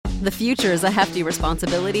The future is a hefty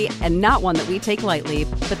responsibility and not one that we take lightly,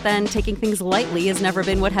 but then taking things lightly has never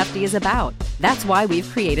been what Hefty is about. That's why we've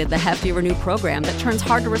created the Hefty Renew program that turns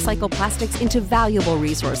hard-to-recycle plastics into valuable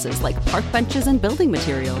resources like park benches and building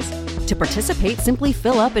materials. To participate, simply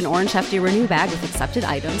fill up an orange Hefty Renew bag with accepted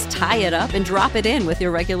items, tie it up, and drop it in with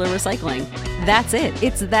your regular recycling. That's it.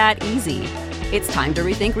 It's that easy. It's time to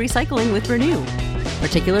rethink recycling with Renew.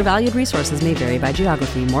 Particular valued resources may vary by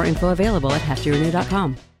geography. More info available at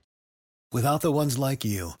heftyrenew.com. Without the ones like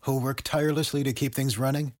you, who work tirelessly to keep things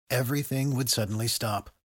running, everything would suddenly stop.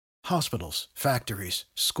 Hospitals, factories,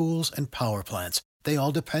 schools, and power plants, they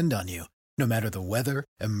all depend on you. No matter the weather,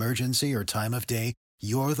 emergency, or time of day,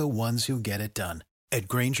 you're the ones who get it done. At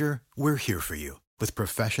Grainger, we're here for you with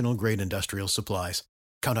professional-grade industrial supplies.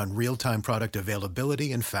 Count on real-time product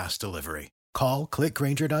availability and fast delivery. Call, click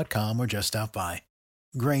Grainger.com, or just stop by.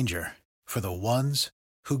 Grainger, for the ones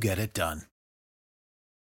who get it done.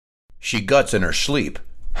 She guts in her sleep.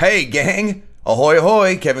 Hey, gang! Ahoy,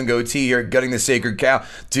 ahoy! Kevin Goatee here, gutting the sacred cow.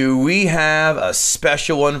 Do we have a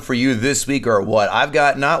special one for you this week or what? I've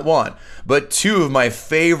got not one, but two of my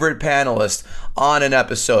favorite panelists on an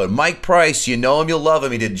episode. Mike Price, you know him, you'll love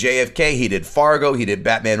him. He did JFK, he did Fargo, he did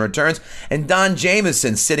Batman Returns. And Don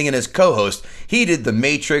Jamieson, sitting in as co-host, he did The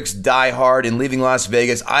Matrix, Die Hard, and Leaving Las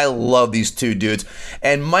Vegas. I love these two dudes.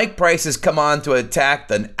 And Mike Price has come on to attack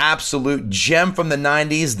an absolute gem from the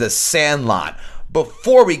 90s, The Sandlot.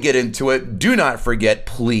 Before we get into it, do not forget,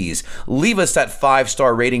 please, leave us that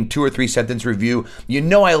 5-star rating, 2 or 3 sentence review. You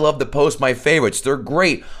know I love to post my favorites. They're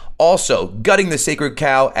great. Also,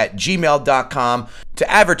 guttingthesacredcow@gmail.com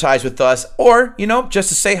to advertise with us or, just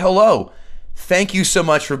to say hello. Thank you so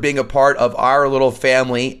much for being a part of our little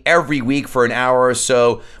family every week for an hour or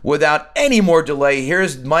so. Without any more delay,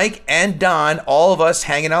 here's Mike and Don, all of us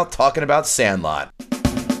hanging out talking about Sandlot.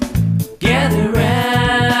 Gather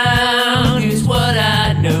round, here's what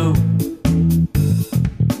I know.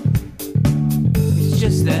 It's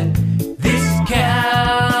just that this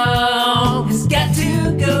cow has got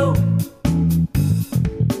to go.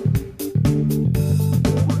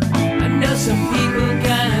 I know some people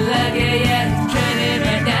kinda like it, yeah, it's trending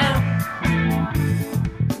right now.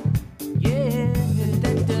 Yeah,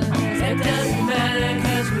 that doesn't matter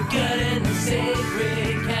 'cause we're gutting the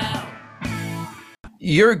sacred cow.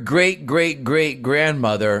 Your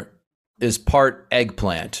great-great-great-grandmother is part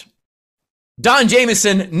eggplant. Don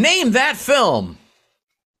Jamieson, name that film.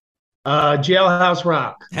 Jailhouse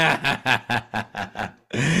Rock.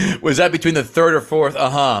 Was that between the third or fourth?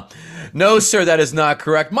 No, sir, that is not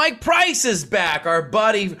correct. Mike Price is back, our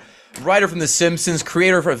buddy, writer from The Simpsons,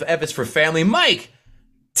 creator of F is for Family. Mike,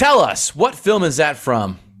 tell us, what film is that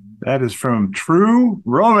from? That is from True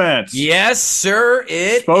Romance. Yes, sir,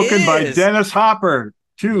 it Spoken is. by Dennis Hopper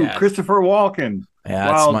to Yes. Christopher Walken.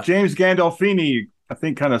 Yeah, while James Gandolfini, I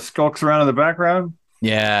think, kind of skulks around in the background.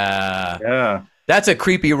 Yeah. That's a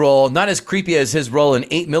creepy role. Not as creepy as his role in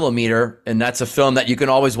 8mm, and that's a film that you can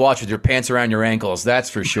always watch with your pants around your ankles.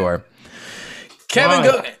 That's for sure. Kevin,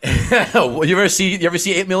 you ever see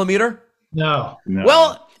 8mm? No.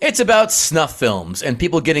 Well, it's about snuff films and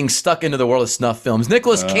people getting stuck into the world of snuff films.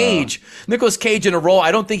 Nicolas Cage in a role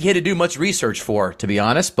I don't think he had to do much research for, to be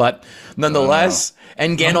honest, but nonetheless,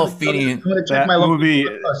 and Gandolfini. I'm going to check my movie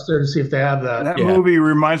to see if they have that. That movie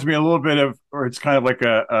reminds me a little bit of, or it's kind of like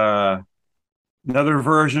another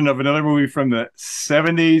version of another movie from the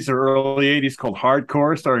 70s or early 80s called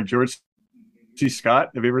Hardcore, starring George C. Scott.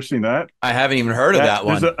 Have you ever seen that? I haven't even heard of that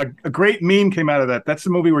one. There's a great meme came out of that. That's the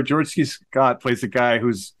movie where George C. Scott plays a guy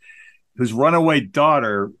whose runaway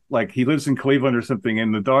daughter, like he lives in Cleveland or something,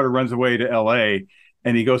 and the daughter runs away to L.A.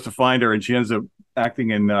 and he goes to find her, and she ends up acting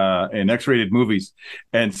in X-rated movies,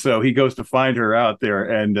 and so he goes to find her out there,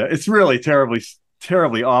 and it's really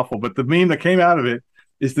terribly awful. But the meme that came out of it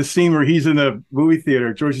is the scene where he's in the movie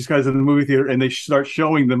theater, George C. Scott's in the movie theater, and they start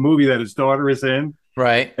showing the movie that his daughter is in.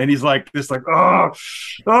 Right. And he's like, oh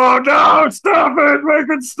no, stop it, make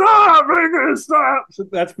it stop. So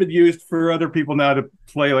that's been used for other people now to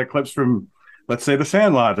play like clips from, let's say, The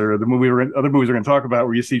Sandlot or the movie or other movies we're going to talk about,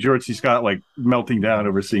 where you see George C. Scott like melting down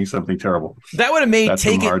over seeing something terrible. That would have made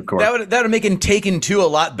Taken. That would have made Taken 2 a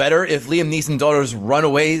lot better if Liam Neeson's daughter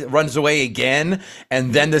runs away again,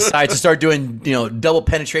 and then decides to start doing double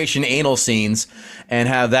penetration anal scenes, and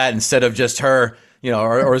have that instead of just her.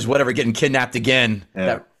 Or is whatever getting kidnapped again. Yeah.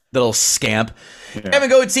 That little scamp. Yeah.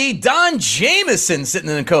 Kevin Goatee, Don Jamieson sitting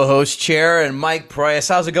in the co-host chair, and Mike Price.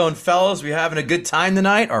 How's it going, fellas? We having a good time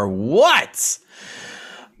tonight, or what?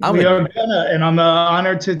 I'm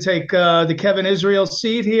honored to take the Kevin Israel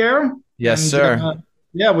seat here. Yes, sir.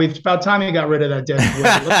 It's about time you got rid of that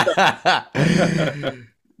dead.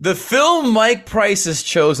 The film Mike Price has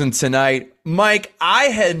chosen tonight, Mike, I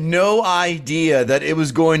had no idea that it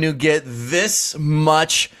was going to get this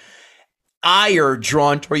much ire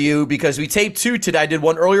drawn for you because we taped 2 today. I did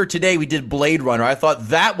one earlier today. We did Blade Runner. I thought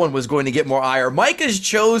that one was going to get more ire. Mike has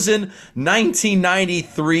chosen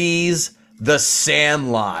 1993's The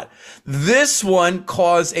Sandlot. This one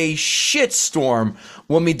caused a shitstorm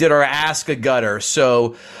when we did our Ask a Gutter.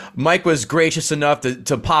 So Mike was gracious enough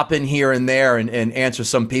to pop in here and there and answer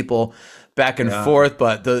some people back and forth.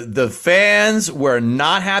 But the fans were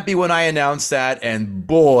not happy when I announced that. And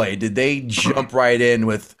boy, did they jump right in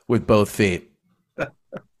with both feet.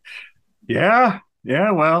 Yeah.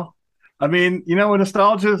 Well, I mean,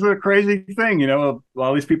 nostalgia is a crazy thing. A lot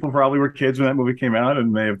of these people probably were kids when that movie came out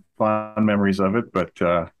and they have fond memories of it. But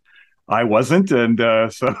I wasn't. And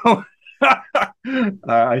so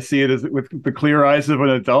I see it as with the clear eyes of an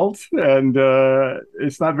adult. And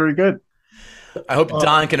it's not very good. I hope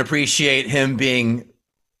Don can appreciate him being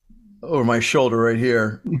over my shoulder right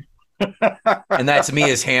here. And that's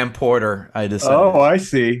me as Ham Porter. I decided. Oh, I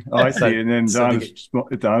see. And then Don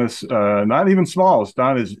is not even small.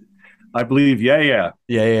 Don is, I believe, yeah.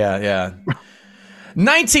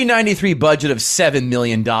 1993 budget of $7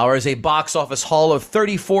 million, a box office haul of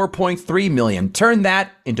 $34.3 million. Turn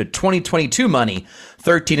that into 2022 money.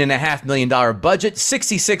 $13.5 million budget,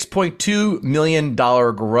 $66.2 million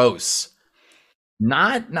gross.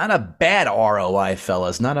 Not a bad ROI,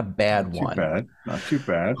 fellas. Not a bad one. Not too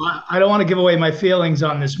bad. I don't want to give away my feelings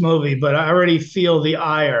on this movie, but I already feel the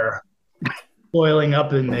ire boiling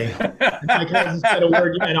up in me. I haven't said a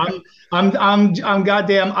word yet. I'm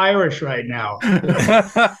goddamn Irish right now.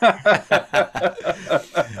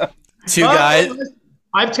 Two guys.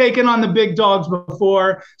 I've taken on the big dogs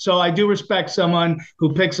before, so I do respect someone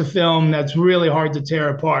who picks a film that's really hard to tear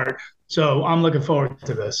apart. So I'm looking forward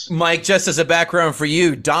to this. Mike, just as a background for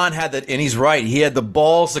you, Don had that, and he's right. He had the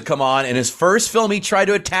balls to come on. In his first film, he tried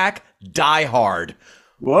to attack Die Hard.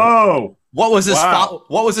 Whoa! What was his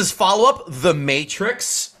what was his follow up? The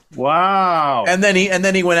Matrix. Wow! And then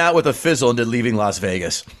he went out with a fizzle and did Leaving Las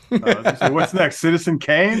Vegas. So what's next? Citizen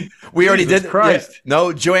Kane? We already Jesus did. Christ! Yeah,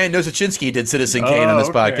 no, Joanne Nosachinsky did Citizen Kane on this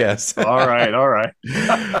podcast. All right.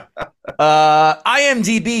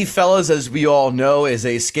 IMDb, fellas, as we all know, is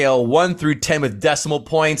a scale 1 through 10 with decimal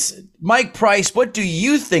points. Mike Price, what do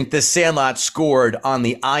you think The Sandlot scored on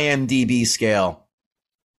the IMDb scale?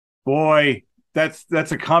 Boy, that's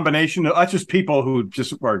a combination of that's just people who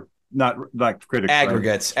just are not critics.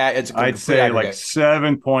 Aggregates. Right? I'd say like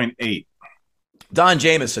 7.8. Don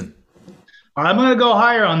Jameson. I'm going to go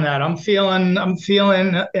higher on that. I'm feeling an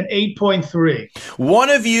 8.3. One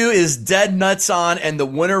of you is dead nuts on and the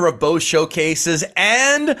winner of both showcases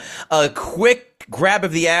and a quick grab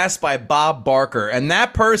of the ass by Bob Barker. And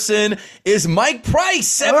that person is Mike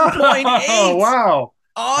Price, 7.8. Oh, wow.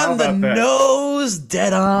 On the nose,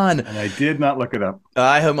 dead on. And I did not look it up.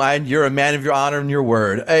 You're a man of your honor and your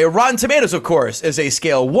word. Rotten Tomatoes, of course, is a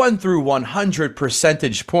scale 1 through 100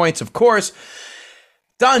 percentage points, of course.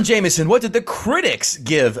 Don Jameson, what did the critics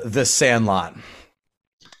give The Sandlot?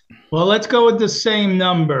 Well, let's go with the same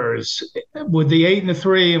numbers with the 8 and the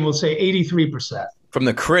 3, and we'll say 83%. From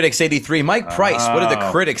the critics, 83. Mike Price, what did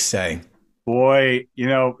the critics say? Boy,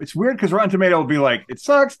 it's weird because Rotten Tomato will be like, it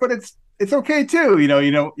sucks, but it's okay too. You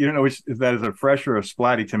don't know which if that is a fresh or a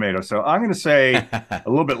splatty tomato. So I'm going to say a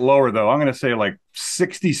little bit lower though. I'm going to say like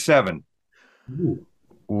 67.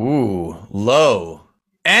 Ooh, low.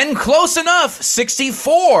 And close enough,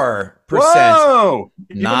 64%. Whoa!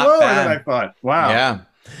 Even Not lower bad. than I thought. Wow. Yeah.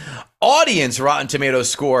 Audience Rotten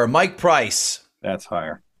Tomatoes score, Mike Price. That's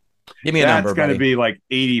higher. Give me a number, That's going to buddy. be like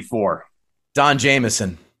 84. Don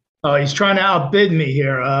Jameson. Oh, he's trying to outbid me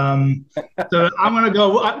here. So I'm going to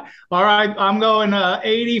go. All right, I'm going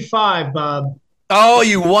 85, Bob. Oh,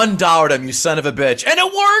 you $1'd him, you son of a bitch. And it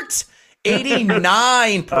worked!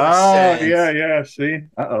 89%. Oh, yeah. See?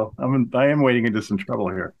 Uh-oh. I am wading into some trouble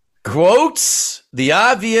here. Quotes, the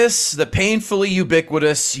obvious, the painfully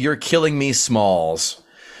ubiquitous, you're killing me, Smalls.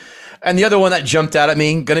 And the other one that jumped out at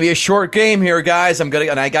me, going to be a short game here, guys. I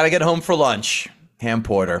got to get home for lunch. Ham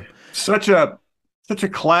Porter. Such a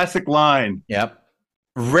classic line. Yep.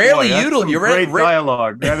 Rarely utilized. used. Great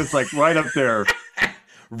dialogue. That is like right up there.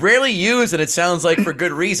 Rarely used, and it sounds like for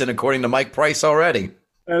good reason, according to Mike Price already.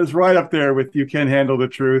 That is right up there with "You Can Handle the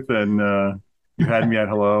Truth" and "You Had Me at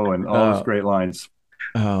Hello" and all those great lines.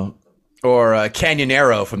 Oh, or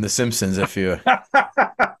Canyonero from The Simpsons. If you,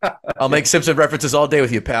 I'll make Simpson references all day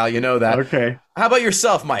with you, pal. You know that. Okay. How about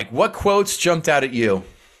yourself, Mike? What quotes jumped out at you?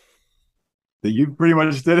 You pretty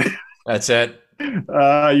much did it. That's it.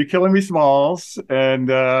 You're killing me, Smalls, and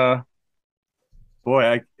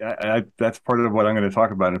boy, I that's part of what I'm going to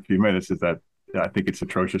talk about in a few minutes. Is that I think it's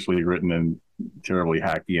atrociously written and terribly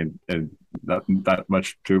hacky, and not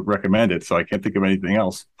much to recommend it. So I can't think of anything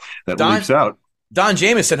else that leaps out. Don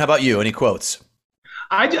Jameson, how about you? Any quotes?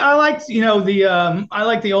 I like I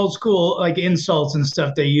like the old school like insults and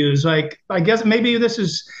stuff they use. Like I guess maybe this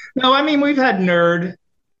is no. I mean we've had nerd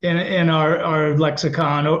in our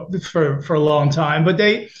lexicon for a long time, but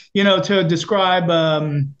they to describe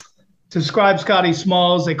Scotty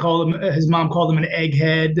Smalls, they call him, his mom called him an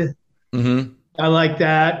egghead. Mm-hmm. I like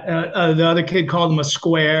that. The other kid called him a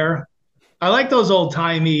square. I like those old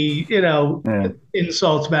timey,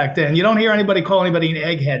 insults back then. You don't hear anybody call anybody an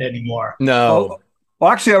egghead anymore. No. Well,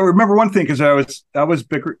 actually, I remember one thing because I was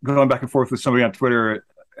going back and forth with somebody on Twitter,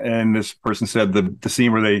 and this person said the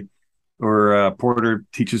scene where Porter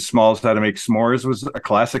teaches Smalls how to make s'mores was a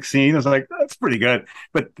classic scene. I was like, that's pretty good.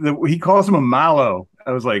 But he calls him a mallow.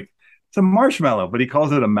 I was like, it's a marshmallow, but he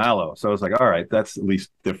calls it a mallow. So I was like, all right, that's at least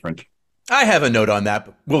different. I have a note on that,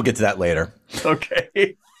 but we'll get to that later.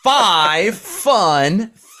 Okay. 5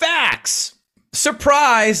 fun facts.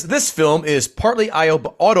 Surprise! This film is partly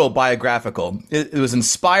autobiographical. It was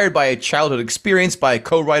inspired by a childhood experience by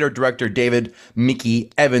co-writer director David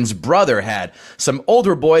Mickey Evans' brother had. Some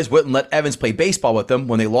older boys wouldn't let Evans play baseball with them.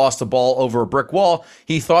 When they lost the ball over a brick wall,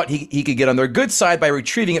 he thought he could get on their good side by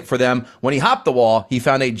retrieving it for them. When he hopped the wall, he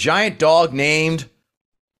found a giant dog named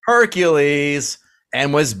Hercules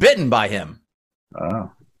and was bitten by him.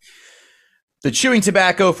 Oh. The chewing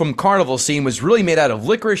tobacco from Carnival scene was really made out of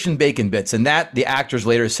licorice and bacon bits, and that, the actors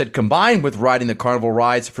later said, combined with riding the Carnival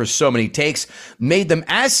rides for so many takes, made them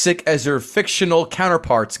as sick as their fictional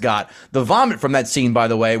counterparts got. The vomit from that scene, by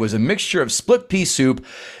the way, was a mixture of split pea soup,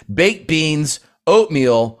 baked beans,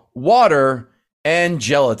 oatmeal, water, and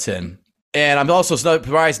gelatin. And I'm also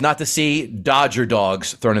surprised not to see Dodger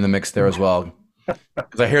dogs thrown in the mix there as well,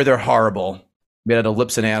 because I hear they're horrible, made out of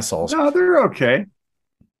lips and assholes. No, they're okay.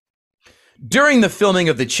 During the filming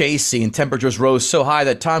of the chase scene, temperatures rose so high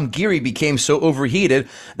that Tom Geary became so overheated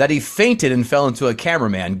that he fainted and fell into a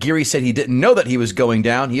cameraman. Geary said he didn't know that he was going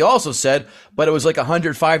down. He also said, but it was like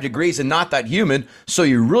 105 degrees and not that humid, so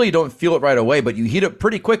you really don't feel it right away, but you heat up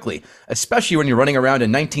pretty quickly, especially when you're running around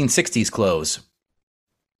in 1960s clothes.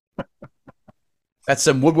 That's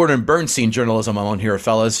some Woodward and Bernstein journalism I'm on here,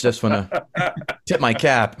 fellas. Just want to tip my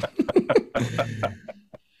cap.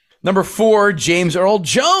 Number 4, James Earl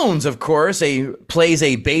Jones, of course, plays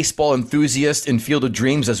a baseball enthusiast in Field of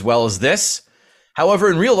Dreams as well as this.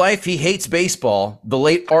 However, in real life, he hates baseball. The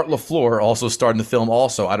late Art LaFleur also starred in the film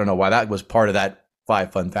also. I don't know why that was part of that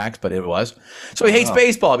 5 fun facts, but it was. So he hates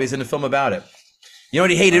baseball, but he's in a film about it. You know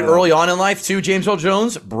what he hated early on in life too, James Earl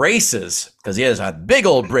Jones? Braces, because he has a big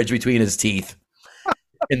old bridge between his teeth.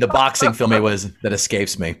 In the boxing film that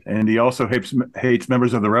escapes me. And he also hates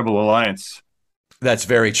members of the Rebel Alliance. That's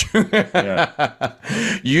very true. Yeah.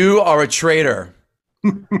 You are a traitor.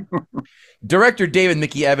 Director David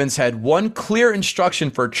Mickey Evans had one clear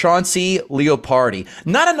instruction for Chauncey Leopardi.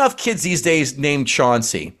 Not enough kids these days named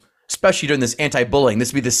Chauncey, especially during this anti-bullying.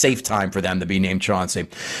 This would be the safe time for them to be named Chauncey.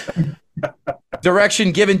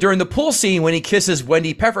 Direction given during the pool scene when he kisses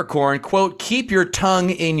Wendy Peppercorn, quote, keep your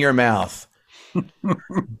tongue in your mouth.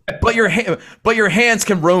 but your hands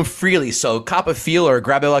can roam freely, so cop a feel or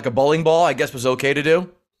grab it like a bowling ball, I guess was okay to do.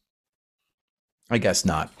 I guess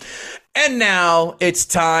not. And now it's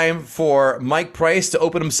time for Mike Price to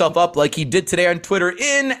open himself up like he did today on Twitter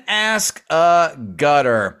in Ask a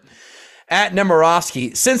Gutter. At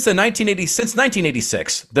Nemirovsky, since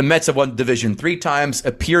 1986, the Mets have won Division 3 times,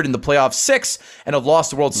 appeared in the playoffs 6, and have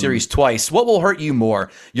lost the World Series twice. What will hurt you more?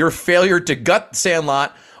 Your failure to gut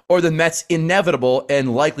Sandlot or the Mets' inevitable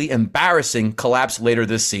and likely embarrassing collapse later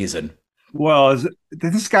this season? Well,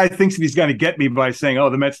 this guy thinks that he's going to get me by saying, oh,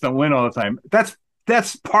 the Mets don't win all the time.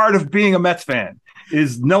 That's part of being a Mets fan,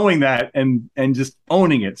 is knowing that and just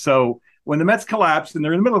owning it. So when the Mets collapse, and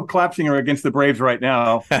they're in the middle of collapsing against the Braves right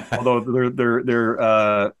now, although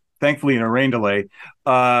they're thankfully in a rain delay,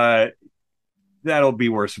 that'll be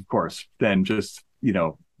worse, of course, than just,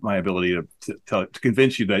 my ability to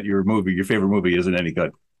convince you that your favorite movie isn't any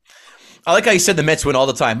good. I like how you said the Mets win all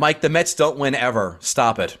the time. Mike, the Mets don't win ever.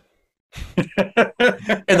 Stop it.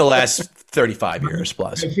 In the last 35 years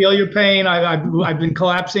plus. I feel your pain. I've been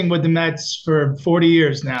collapsing with the Mets for 40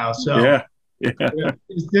 years now. So yeah.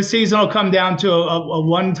 This season will come down to a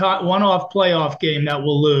one-off playoff game that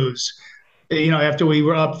we'll lose, after we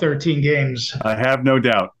were up 13 games. I have no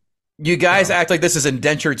doubt. You guys act like this is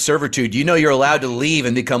indentured servitude. You know you're allowed to leave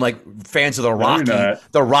and become like fans of the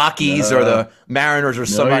Rockies or the Mariners or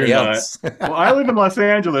somebody else. Well, I live in Los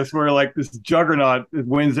Angeles where like this juggernaut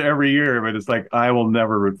wins every year, but it's like I will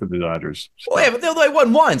never root for the Dodgers. So. Well, yeah, but they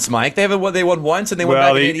won once, Mike. They won once and they won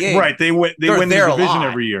back in '88. Right, they win the division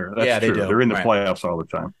every year. That's true. They do. They're in the playoffs all the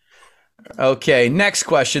time. Okay, next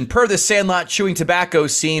question. Per the Sandlot chewing tobacco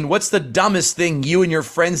scene, what's the dumbest thing you and your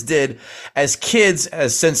friends did as kids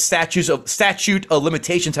since statute of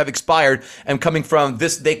limitations have expired and coming from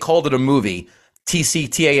this, they called it a movie.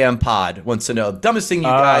 TCTAM pod wants to know. Dumbest thing you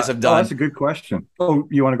guys have done. That's a good question. Oh,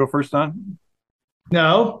 you want to go first, Don?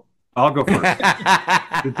 No. I'll go first.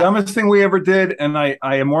 The dumbest thing we ever did, and I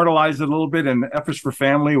immortalized it a little bit in Efforts for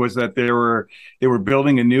Family, was that they were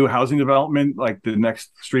building a new housing development like the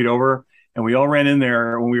next street over. And we all ran in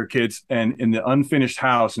there when we were kids and in the unfinished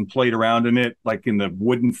house and played around in it, like in the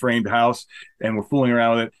wooden framed house, and we're fooling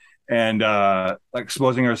around with it and like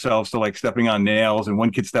exposing ourselves to like stepping on nails. And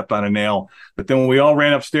one kid stepped on a nail. But then when we all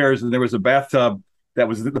ran upstairs and there was a bathtub,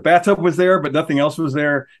 the bathtub was there, but nothing else was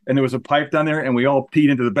there. And there was a pipe down there and we all peed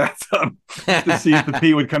into the bathtub to see if the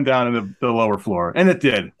pee would come down in the lower floor. And it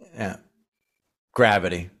did. Yeah.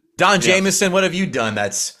 Gravity. Don Jameson, what have you done?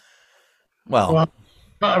 Well,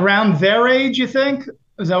 around their age, you think?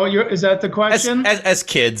 Is that the question? As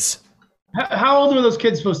kids. How old were those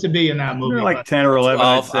kids supposed to be in that movie? They're like 10 or 11,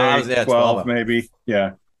 12, I'd say. 12 maybe.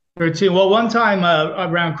 Yeah. 13. Well, one time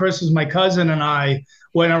around Christmas, my cousin and I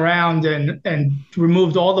went around and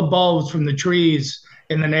removed all the bulbs from the trees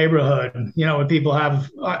in the neighborhood, what people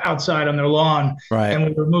have outside on their lawn. Right. And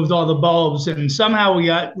we removed all the bulbs and somehow we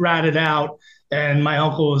got ratted out. And my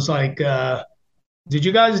uncle was like, did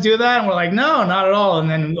you guys do that? And we're like, no, not at all. And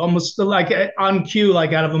then almost like on cue,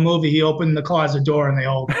 like out of a movie, he opened the closet door and they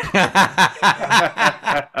all.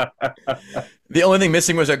 The only thing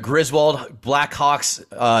missing was a Griswold Blackhawks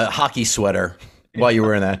hockey sweater while you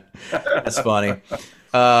were in that. That's funny.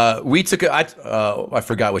 We took I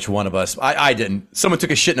forgot which one of us. I didn't. Someone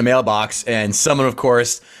took a shit in a mailbox and someone, of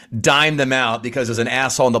course, dimed them out because there's an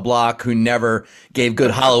asshole on the block who never gave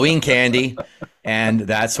good Halloween candy. And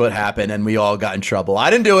that's what happened, and we all got in trouble. I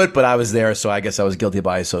didn't do it, but I was there, so I guess I was guilty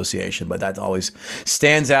by association. But that always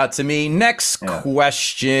stands out to me. Next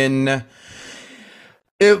question.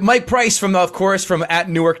 Mike Price from at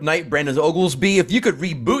Newark Night, Brandon Oglesby. If you could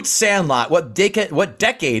reboot Sandlot, what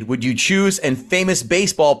decade would you choose, and famous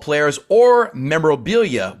baseball players or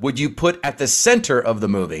memorabilia would you put at the center of the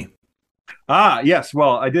movie? Yes.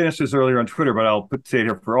 Well, I did answer this earlier on Twitter, but I'll say it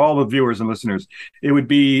here for all the viewers and listeners. It would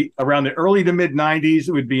be around the early to mid 90s.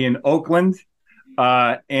 It would be in Oakland.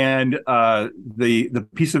 And the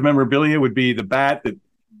piece of memorabilia would be the bat that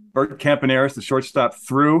Bert Campaneris, the shortstop,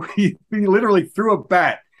 threw. He literally threw a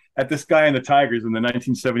bat at this guy in the Tigers in the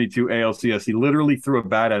 1972 ALCS. He literally threw a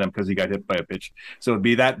bat at him because he got hit by a pitch. So it'd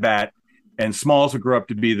be that bat. And Smalls would grow up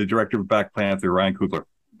to be the director of Black Panther, Ryan Coogler.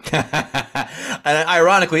 And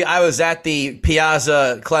ironically, I was at the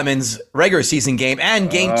Piazza Clemens regular season game and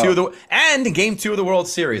game two of the World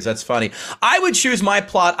Series. That's funny. I would choose my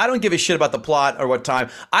plot. I don't give a shit about the plot or what time.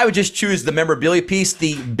 I would just choose the memorabilia piece,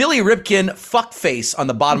 the Billy Ripken fuck face on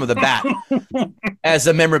the bottom of the bat as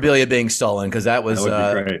the memorabilia being stolen, because that was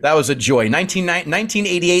a joy.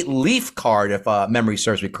 1988 Leaf card, if memory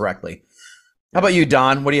serves me correctly. How about you,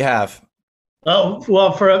 Don? What do you have? Oh,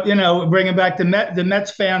 well, for, bringing back the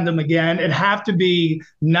Mets fandom again, it'd have to be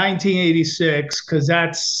 1986 because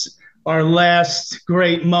that's our last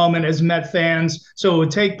great moment as Met fans. So it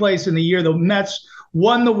would take place in the year the Mets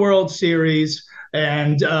won the World Series.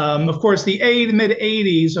 And, of course, the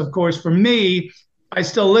mid-'80s, of course, for me, I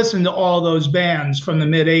still listen to all those bands from the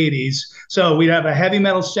mid-'80s. So we'd have a heavy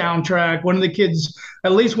metal soundtrack.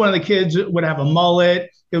 At least one of the kids would have a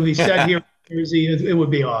mullet. It would be set here in Jersey. It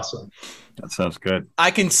would be awesome. That sounds good. I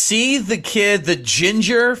can see the kid, the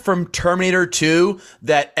ginger from Terminator 2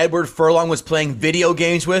 that Edward Furlong was playing video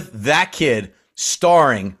games with, that kid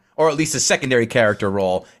starring, or at least a secondary character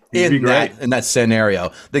role in that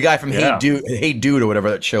scenario. The guy from Hey Dude or whatever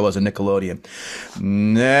that show was on Nickelodeon.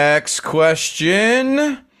 Next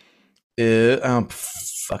question. I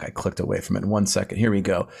clicked away from it in 1 second. Here we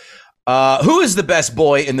go. Who is the best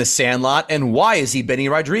boy in The Sandlot, and why is he Benny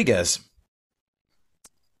Rodriguez?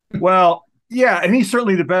 Well, yeah, and he's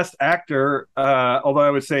certainly the best actor, although I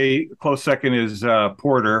would say close second is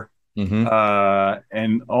Porter. Mm-hmm.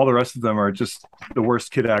 And all the rest of them are just the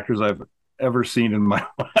worst kid actors I've ever seen in my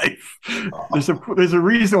life. There's a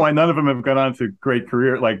reason why none of them have gone on to great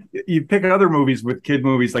career. Like, you pick other movies with kid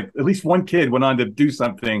movies, like at least one kid went on to do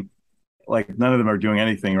something. Like, none of them are doing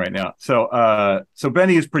anything right now. So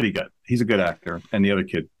Benny is pretty good. He's a good actor, and the other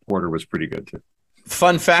kid Porter was pretty good too.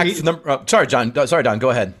 Fun fact. Sorry, John. Sorry, Don.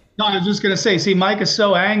 Go ahead. No, I was just going to say, see, Mike is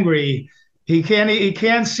so angry. He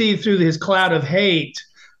can't see through his cloud of hate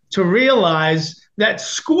to realize that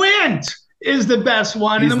Squint is the best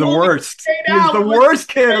one. He's the worst. He's the worst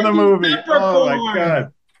kid in the movie. Oh my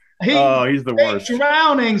God. He's the worst.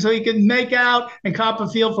 Drowning so he can make out and cop a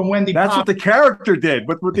feel from Wendy. That's what the character did,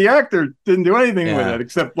 but the actor didn't do anything with it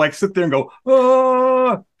except like sit there and go,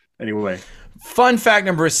 oh. Anyway. Fun fact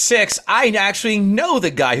number 6, I actually know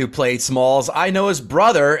the guy who played Smalls. I know his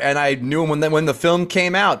brother, and I knew him when the film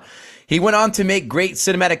came out. He went on to make great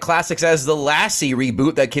cinematic classics as the Lassie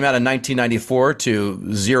reboot that came out in 1994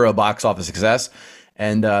 to zero box office success.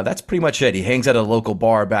 And that's pretty much it. He hangs at a local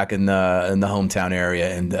bar back in the hometown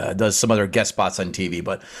area and does some other guest spots on TV.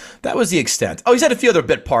 But that was the extent. Oh, he's had a few other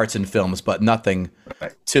bit parts in films, but nothing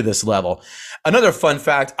to this level. Another fun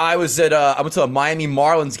fact: I went to a Miami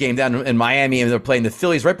Marlins game down in Miami, and they're playing the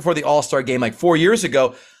Phillies right before the All-Star game, like 4 years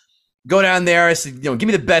ago. Go down there. I said, give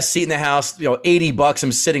me the best seat in the house. $80.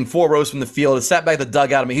 I'm sitting 4 rows from the field. I sat back at the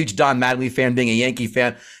dugout. I'm a huge Don Mattingly fan, being a Yankee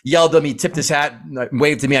fan. Yelled at me, tipped his hat,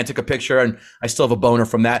 waved to me. I took a picture, and I still have a boner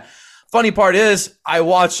from that. Funny part is, I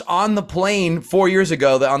watched on the plane 4 years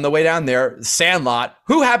ago, on the way down there, Sandlot.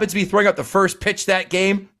 Who happened to be throwing up the first pitch that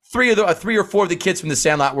game? 3 or 4 of the kids from the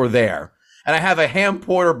Sandlot were there. And I have a Ham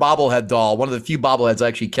Porter bobblehead doll, one of the few bobbleheads I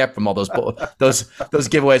actually kept from all those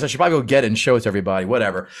giveaways. I should probably go get it and show it to everybody,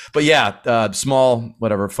 whatever. But yeah, small,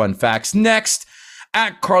 whatever, fun facts. Next,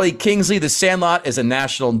 at Carly Kingsley, The Sandlot is a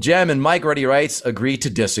national gem, and Mike already writes, agree to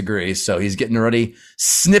disagree. So he's getting already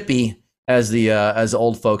snippy, as the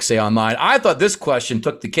old folks say online. I thought this question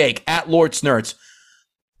took the cake. At Lord Snurts,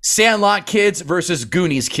 Sandlot kids versus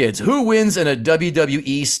Goonies kids. Who wins in a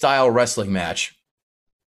WWE style wrestling match?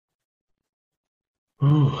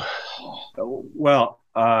 Well,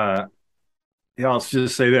 I'll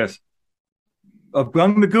just say this.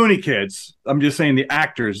 Among the Goonie kids, I'm just saying the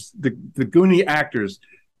actors, the Goonie actors,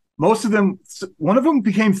 most of them, one of them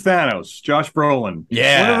became Thanos, Josh Brolin.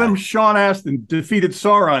 Yeah. One of them, Sean Astin, defeated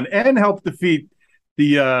Sauron and helped defeat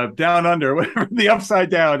the Down Under, whatever, the Upside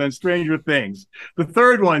Down and Stranger Things. The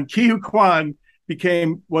third one, Ke Huy Quan,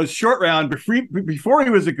 was Short Round before he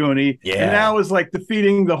was a Goonie, and now is like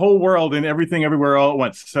defeating the whole world and everything everywhere all at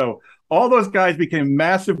once. So all those guys became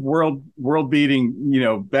massive world beating,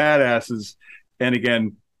 badasses. And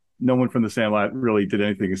again, no one from the Sandlot really did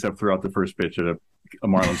anything except throw out the first pitch at a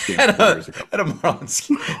Marlins game. At a Marlins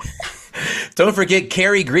game. Don't forget,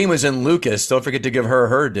 Carrie Green was in Lucas. Don't forget to give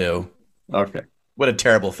her due. Okay. What a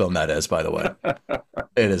terrible film that is, by the way.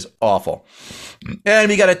 It is awful. And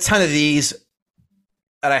we got a ton of these.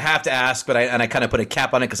 And I have to ask, but I kind of put a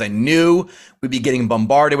cap on it because I knew we'd be getting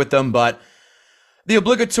bombarded with them. But the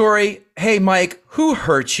obligatory, hey, Mike, who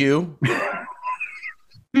hurt you?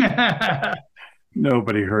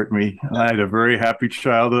 Nobody hurt me. I had a very happy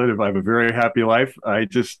childhood. I have a very happy life. I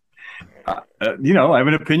just, I have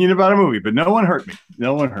an opinion about a movie, but no one hurt me.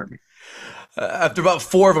 No one hurt me. After about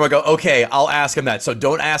 4 of them, I go, okay, I'll ask him that. So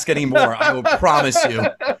don't ask anymore. I will promise you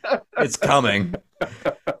it's coming.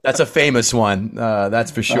 That's a famous one.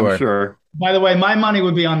 That's for sure. I'm sure. By the way, my money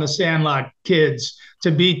would be on the Sandlot kids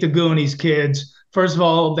to beat the Goonies kids. First of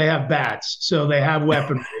all, they have bats, so they have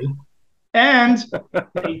weaponry. And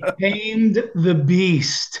they tamed the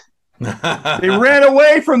beast. They ran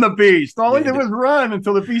away from the beast. All he did was run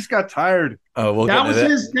until the beast got tired. Oh, that was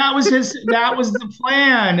the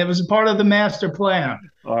plan. It was a part of the master plan.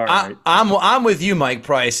 All right. I'm with you, Mike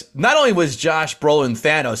Price. Not only was Josh Brolin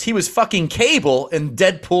Thanos, he was fucking Cable in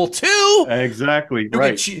Deadpool 2. Exactly.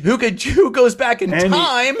 Who goes back in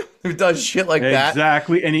time? Who does shit like that?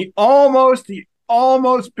 Exactly. And he almost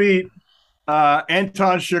beat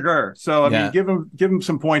Anton Chigurh. So I mean, give him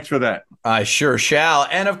some points for that. I sure shall.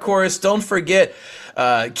 And of course, don't forget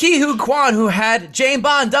Ke Huy Quan, who had James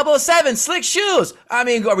Bond 007 slick shoes. I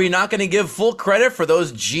mean, are we not going to give full credit for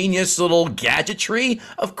those genius little gadgetry?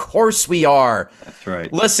 Of course we are. That's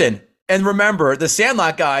right. Listen, and remember, the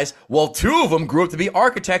Sandlot guys, well, 2 of them grew up to be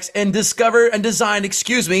architects and designed,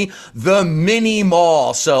 the mini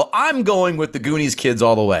mall. So I'm going with the Goonies kids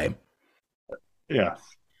all the way. Yeah.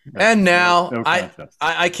 And now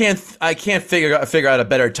I can't figure out a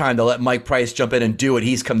better time to let Mike Price jump in and do what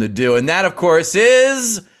he's come to do, and that, of course,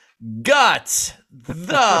 is Gut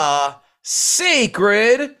the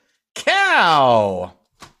Sacred Cow.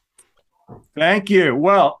 Thank you.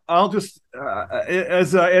 Well, I'll just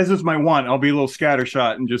as is my want, I'll be a little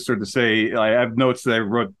scattershot and just sort of say I have notes that I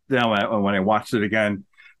wrote down when I watched it again.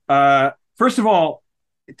 First of all,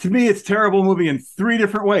 to me, it's a terrible movie in 3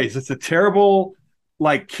 different ways. It's a terrible,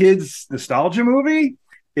 like, kids nostalgia movie.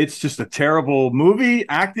 It's just a terrible movie,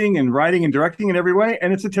 acting and writing and directing in every way,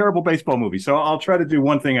 and it's a terrible baseball movie. So I'll try to do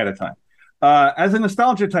one thing at a time. As a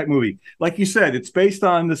nostalgia type movie, like you said, it's based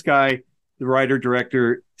on this guy, the writer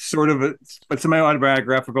director, sort of it's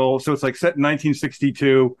semi-autobiographical. So it's like set in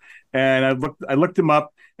 1962, and I looked him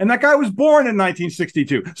up, and that guy was born in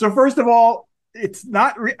 1962. So first of all, it's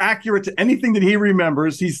not accurate to anything that he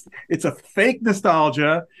remembers. It's a fake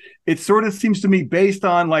nostalgia. It sort of seems to me based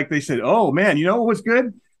on, like, they said, oh man, you know what was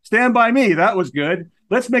good? Stand By Me. That was good.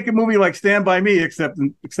 Let's make a movie like Stand By Me, except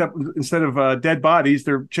instead of dead bodies,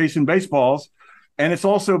 they're chasing baseballs. And it's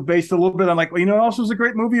also based a little bit on, like, well, you know, it also was a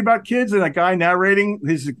great movie about kids and a guy narrating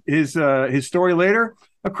his story later,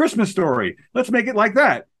 A Christmas Story. Let's make it like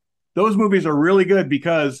that. Those movies are really good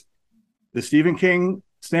because the Stephen King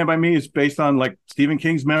Stand By Me is based on, like, Stephen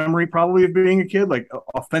King's memory probably of being a kid, like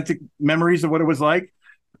authentic memories of what it was like.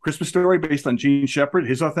 Christmas Story based on Gene Shepard,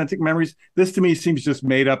 his authentic memories. This to me seems just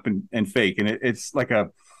made up and fake. And it's like a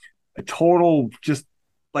total, just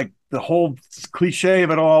like the whole cliche of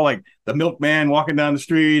it all, like the milkman walking down the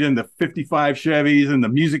street and the 55 Chevys and the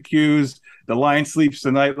music cues, the Lion Sleeps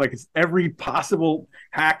Tonight. Like, it's every possible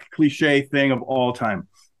hack cliche thing of all time.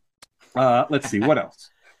 Let's see, what else?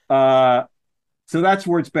 So that's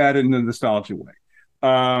where it's bad in the nostalgia way.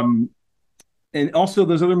 And also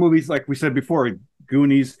those other movies, like we said before,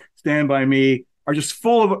 Goonies, Stand By Me, are just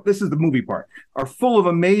full of, this is the movie part, are full of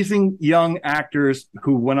amazing young actors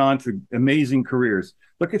who went on to amazing careers.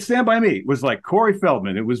 Look at Stand By Me. It was like Corey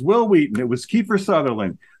Feldman. It was Will Wheaton. It was Kiefer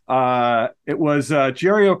Sutherland. It was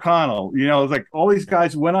Jerry O'Connell. You know, it was like all these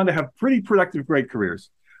guys who went on to have pretty productive, great careers.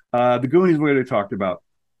 The Goonies, we already talked about.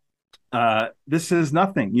 This is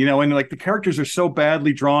nothing, you know, and like the characters are so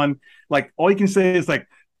badly drawn. Like, all you can say is, like,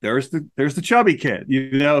 there's the chubby kid,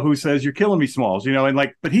 you know, who says, "You're killing me, Smalls," you know, and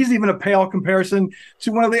like, but he's even a pale comparison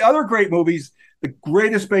to one of the other great movies, the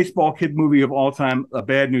greatest baseball kid movie of all time, A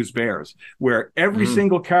Bad News Bears, where every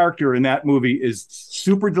single character in that movie is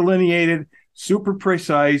super delineated, super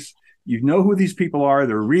precise. You know who these people are;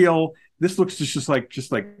 they're real. This looks just like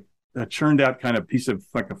a churned out kind of piece of,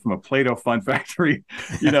 like, from a Play-Doh fun factory,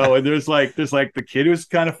 you know. And there's like the kid who's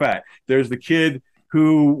kind of fat. There's the kid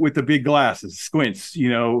who with the big glasses, Squints, you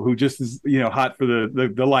know, who just is, you know, hot for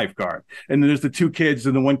the lifeguard. And then there's the two kids,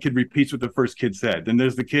 and the one kid repeats what the first kid said. Then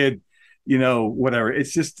there's the kid, you know, whatever.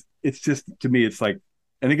 It's just to me, it's like,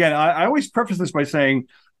 and again, I always preface this by saying,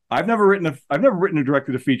 I've never written or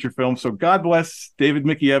directed a feature film. So God bless David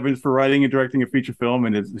Mickey Evans for writing and directing a feature film,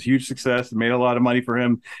 and it's a huge success. It made a lot of money for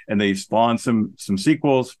him, and they spawned some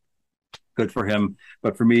sequels. Good for him,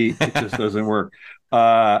 but for me, it just doesn't work.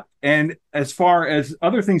 And as far as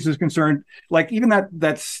other things is concerned, like even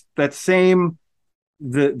that same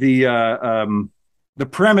the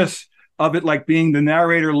premise of it, like being the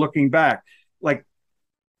narrator looking back, like,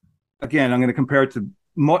 again, I'm going to compare it to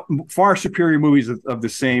far superior movies of the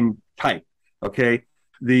same type. Okay,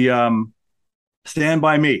 the Stand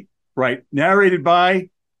By Me, right, narrated by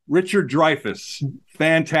Richard Dreyfuss,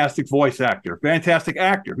 fantastic voice actor, fantastic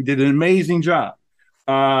actor who did an amazing job.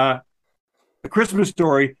 A Christmas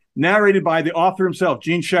Story, narrated by the author himself,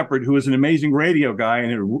 Gene Shepard, who is an amazing radio guy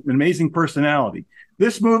and an amazing personality.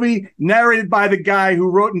 This movie, narrated by the guy who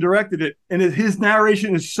wrote and directed it, and his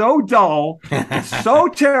narration is so dull, it's so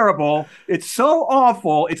terrible, it's so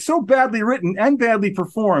awful, it's so badly written and badly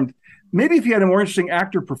performed. Maybe if you had a more interesting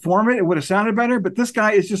actor perform it, it would have sounded better, but this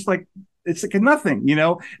guy is just like, it's like nothing, you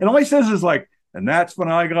know? And all he says is like, and that's when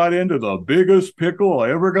I got into the biggest pickle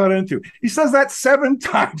I ever got into. He says that 7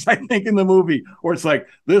 times, I think, in the movie. Or it's like,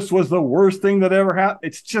 this was the worst thing that ever happened.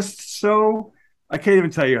 It's just so, I can't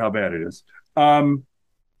even tell you how bad it is.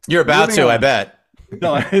 You're about to, I bet.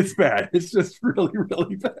 No, it's bad. It's just really,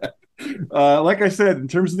 really bad. Like I said, in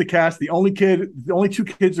terms of the cast, the only 2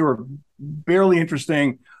 kids who are barely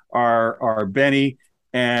interesting are Benny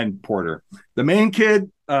and Porter. The main kid,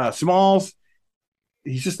 Smalls,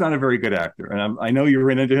 he's just not a very good actor. And I know you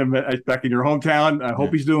ran into him back in your hometown. I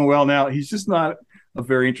hope he's doing well now. He's just not a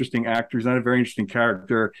very interesting actor. He's not a very interesting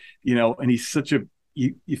character, you know, and he's such a,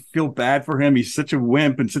 you feel bad for him. He's such a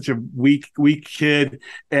wimp and such a weak kid.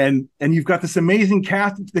 And you've got this amazing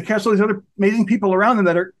cast, the cast, all these other amazing people around him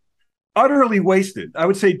that are utterly wasted. I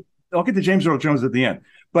would say, I'll get to James Earl Jones at the end,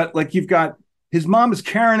 but like, you've got, his mom is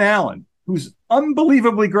Karen Allen, who's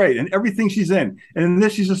unbelievably great in everything she's in. And in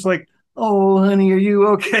this, she's just like, oh, honey, are you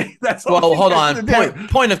okay? That's all. Well, hold on.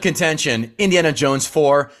 Point of contention. Indiana Jones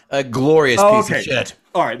 4, a glorious piece of shit.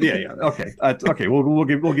 All right. Yeah. Okay. Okay. We'll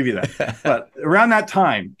give you that. But around that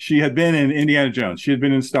time, she had been in Indiana Jones. She had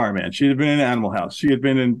been in Starman. She had been in Animal House. She had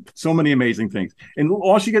been in so many amazing things. And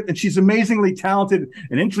and she's amazingly talented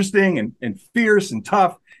and interesting and fierce and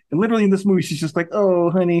tough. And literally in this movie, she's just like,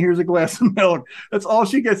 "Oh, honey, here's a glass of milk." That's all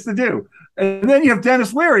she gets to do. And then you have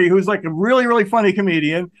Dennis Leary, who's like a really, really funny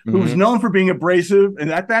comedian who's known for being abrasive.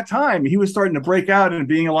 And at that time, he was starting to break out and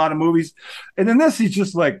being in a lot of movies. And in this, he's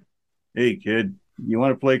just like, "Hey, kid, you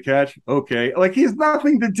want to play catch? Okay." Like, he has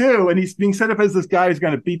nothing to do. And he's being set up as this guy who's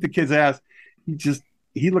going to beat the kid's ass.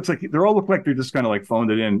 He looks like they all look like they're just kind of like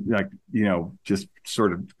phoned it in, like, just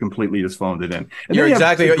sort of completely just phoned it in. And you're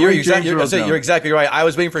exactly right. I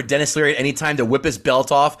was waiting for Dennis Leary at any time to whip his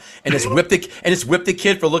belt off and just whip the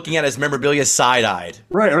kid for looking at his memorabilia side-eyed.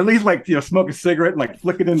 Right, or at least like flick a cigarette and like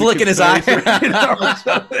flick his eye.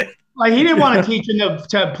 Like, he didn't want to teach him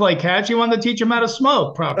to play catch. He wanted to teach him how to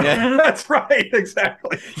smoke properly. Yeah. That's right,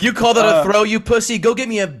 exactly. You call that a throw, you pussy? Go get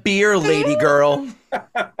me a beer, lady girl.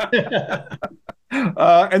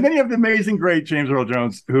 And then you have the amazing, great James Earl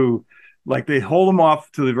Jones, who, like, they hold him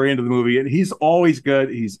off to the very end of the movie, and he's always good.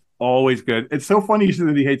 He's always good. It's so funny you said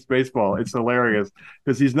that he hates baseball. It's hilarious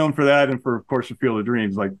because he's known for that, and for, of course, the Field of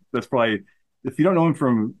Dreams. Like, that's probably, if you don't know him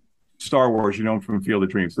from Star Wars, you know him from Field of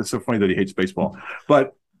Dreams. That's so funny that he hates baseball,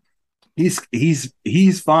 but he's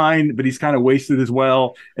fine, but he's kind of wasted as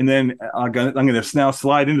well. And then I'm gonna now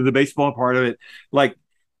slide into the baseball part of it. Like,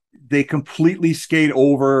 they completely skate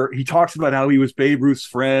over. He talks about how he was Babe Ruth's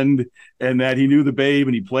friend and that he knew the Babe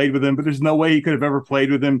and he played with him, but there's no way he could have ever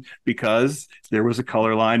played with him because there was a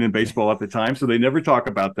color line in baseball at the time. So they never talk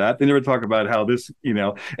about that. They never talk about how this,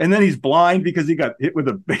 and then he's blind because he got hit with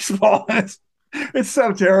a baseball. It's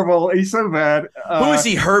so terrible. He's so bad. Who is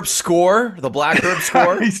he? Herb Score? The Black Herb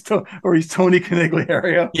Score? he's Tony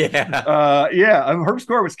Conigliaro. Yeah. Herb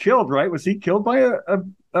Score was killed, right? Was he killed by a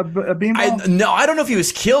beanball? No, I don't know if he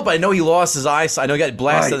was killed, but I know he lost his eye. I know he got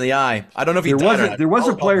blasted in the eye. I don't know if he died. There was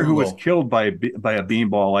a player who was killed by a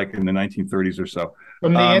beanball, like in the 1930s or so.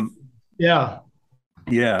 From the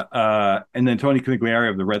and then Tony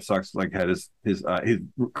Conigliaro of the Red Sox had his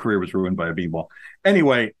career was ruined by a beanball.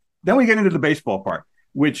 Anyway, then we get into the baseball part,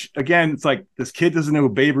 which again, it's like this kid doesn't know who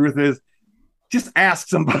Babe Ruth is. Just ask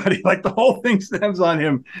somebody. Like, the whole thing stems on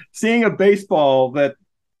him seeing a baseball that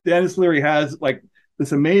Dennis Leary has, like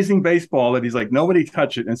this amazing baseball that he's like, nobody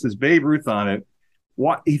touch it, and it says Babe Ruth on it.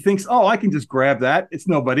 What he thinks, oh, I can just grab that. It's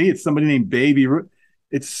nobody. It's somebody named Baby Ruth.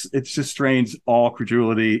 It's just strains all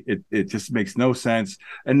credulity. It just makes no sense.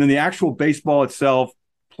 And then the actual baseball itself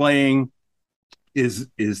playing is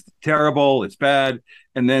terrible. It's bad.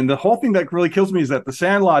 And then the whole thing that really kills me is that the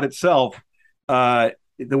Sandlot itself, the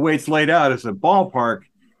way it's laid out as a ballpark,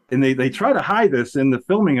 and they try to hide this in the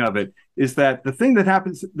filming of it, is that the thing that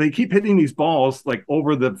happens, they keep hitting these balls like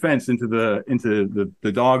over the fence into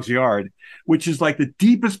the dog's yard, which is like the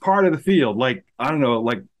deepest part of the field, like, I don't know,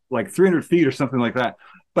 like 300 feet or something like that.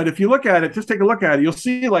 But if you look at it, just take a look at it, you'll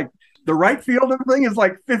see like the right field of the thing is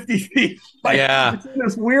like 50 feet. Like, it's in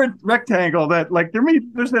this weird rectangle that, like,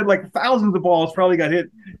 there's like thousands of balls probably got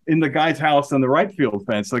hit in the guy's they the right field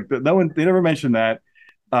fence. Like, they never mentioned that.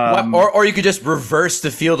 Or you could just reverse the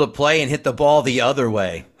field of play and hit the ball the other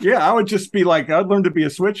way. Yeah, I would just be like, I'd learn to be a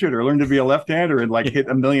switch hitter, learn to be a left-hander, and like hit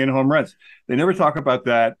a million home runs. They never talk about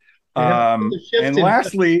that. And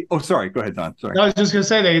lastly, sorry, go ahead, Don. Sorry. I was just going to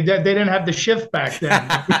say they didn't have the shift back then.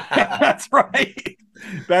 That's right.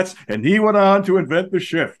 And he went on to invent the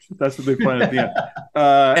shift. That's what they find at the end.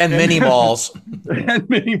 And mini balls. And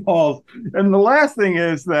mini balls. And the last thing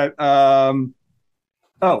is that,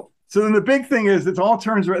 so then the big thing is, it all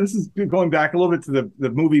turns around. This is going back a little bit to the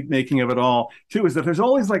movie making of it all, too, is that there's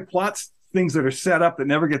always like plots, things that are set up that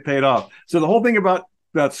never get paid off. So the whole thing about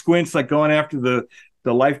Squints, like going after the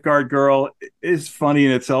lifeguard girl, is funny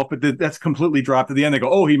in itself, but that's completely dropped at the end. They go,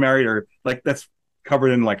 oh, he married her. Like, that's covered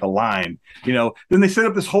in like a line, Then they set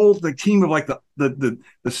up this whole team of like the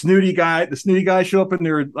snooty guy show up in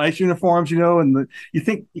their nice uniforms, and you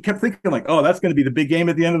kept thinking like, oh, that's going to be the big game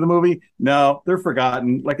at the end of the movie. No, they're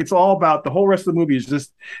forgotten. Like, it's all about the whole rest of the movie is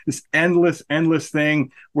just this endless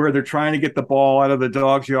thing where they're trying to get the ball out of the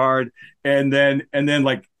dog's yard, and then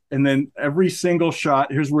every single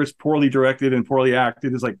shot, here's where it's poorly directed and poorly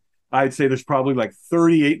acted, is like, I'd say there's probably like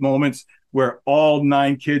 38 moments where all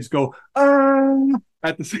 9 kids go,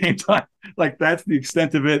 at the same time. Like, that's the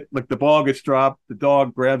extent of it. Like, the ball gets dropped, the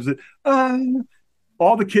dog grabs it.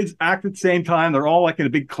 All the kids act at the same time. They're all like in a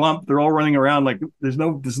big clump. They're all running around. Like, there's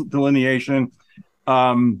no delineation.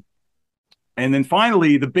 And then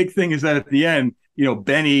finally, the big thing is that at the end,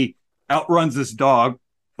 Benny outruns this dog.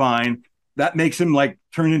 Fine. That makes him like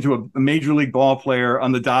turn into a major league ball player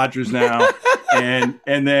on the Dodgers now. and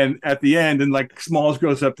then at the end, and like Smalls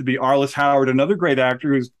grows up to be Arliss Howard, another great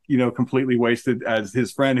actor who's completely wasted as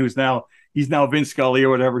his friend, who's now he's now Vince Scully or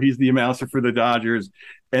whatever. He's the announcer for the Dodgers.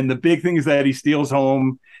 And the big thing is that he steals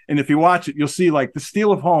home. And if you watch it, you'll see like the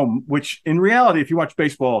steal of home, which in reality, if you watch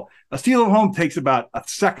baseball, a steal of home takes about a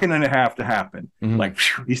second and a half to happen. Like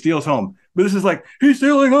he steals home. But this is like, he's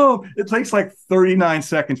stealing home. It takes like 39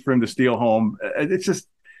 seconds for him to steal home. It's just,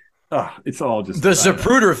 it's all just the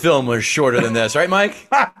Zapruder film was shorter than this, right, Mike?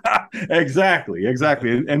 Exactly,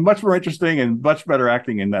 and much more interesting and much better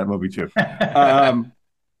acting in that movie too.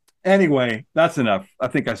 Anyway, that's enough. I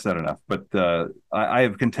think I said enough. But I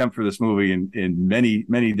have contempt for this movie in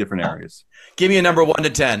many different areas. Give me a number 1 to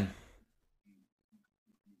 10.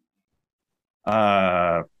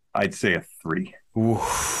 I'd say a 3. Ooh,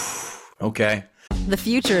 okay. The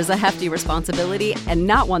future is a hefty responsibility and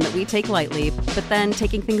not one that we take lightly. But then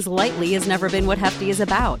taking things lightly has never been what Hefty is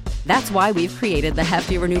about. That's why we've created the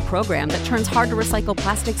Hefty Renew program that turns hard-to-recycle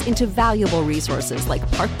plastics into valuable resources like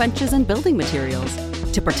park benches and building materials.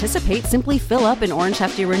 To participate, simply fill up an orange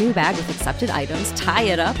Hefty Renew bag with accepted items, tie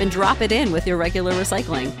it up, and drop it in with your regular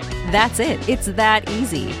recycling. That's it. It's that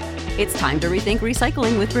easy. It's time to rethink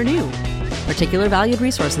recycling with Renew. Particular valued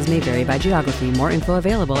resources may vary by geography. More info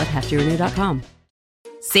available at heftyrenew.com.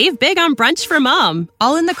 Save big on brunch for mom,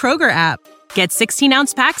 all in the Kroger app. Get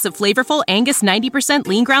 16-ounce packs of flavorful Angus 90%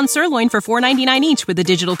 lean ground sirloin for $4.99 each with a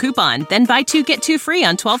digital coupon. Then buy 2, get 2 free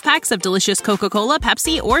on 12 packs of delicious Coca-Cola,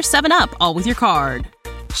 Pepsi, or 7-Up, all with your card.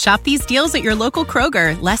 Shop these deals at your local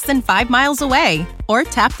Kroger, less than 5 miles away. Or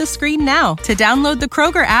tap the screen now to download the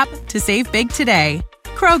Kroger app to save big today.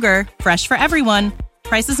 Kroger, fresh for everyone.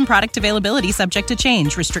 Prices and product availability subject to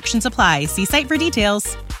change. Restrictions apply. See site for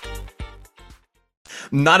details.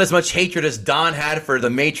 Not as much hatred as Don had for The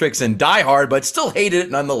Matrix and Die Hard, but still hated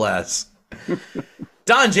it nonetheless.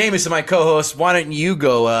 Don Jameson, my co-host, why don't you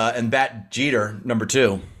go and bat Jeter, number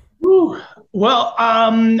 2? Ooh. Well,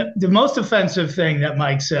 the most offensive thing that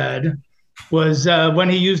Mike said was when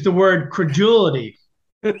he used the word credulity.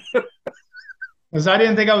 Because I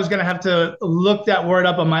didn't think I was going to have to look that word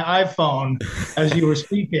up on my iPhone as you were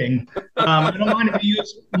speaking. I don't mind if you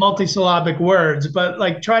use multisyllabic words, but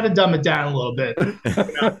like try to dumb it down a little bit.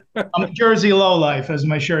 You know, I'm a Jersey lowlife, as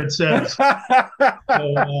my shirt says. So,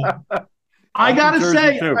 I gotta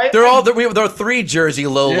say, there are 3 Jersey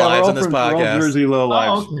lowlives on this podcast. Jersey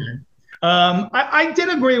lowlives. Oh, okay. I did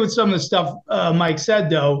agree with some of the stuff Mike said,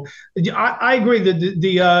 though. I agree that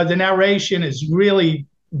the narration is really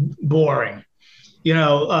boring. You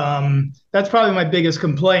know, that's probably my biggest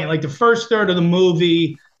complaint. Like the first third of the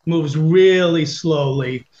movie moves really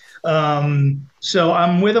slowly. So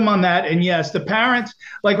I'm with him on that. And yes, the parents,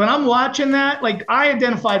 like when I'm watching that, like I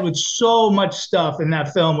identified with so much stuff in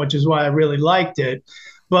that film, which is why I really liked it.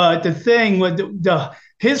 But the thing with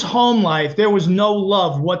his home life, there was no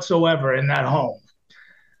love whatsoever in that home.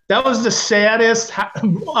 That was the saddest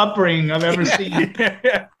upbringing I've ever seen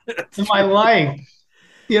in my life.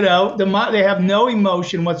 You know, they have no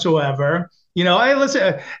emotion whatsoever. You know, I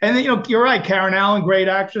listen, and then, you know, you're right, Karen Allen, great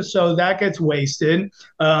actress, so that gets wasted.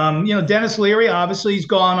 You know, Dennis Leary, obviously, he's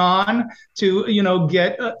gone on to, you know,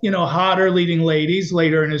 get, hotter leading ladies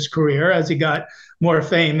later in his career as he got more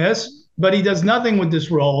famous. But he does nothing with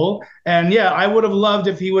this role. And yeah, I would have loved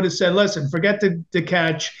if he would have said, listen, forget the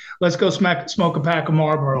catch. Let's go smoke a pack of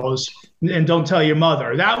Marlboros and don't tell your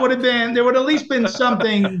mother. There would at least been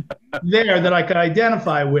something there that I could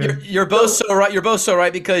identify with. You're both so right. You're both so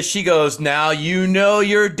right, because she goes, now you know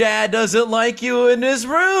your dad doesn't like you in his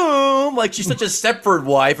room. Like she's such a Stepford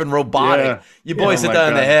wife and robotic. Yeah. You boys hit that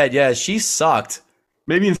on the head. Yeah, she sucked.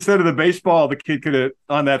 Maybe instead of the baseball, the kid could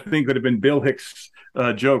have been Bill Hicks.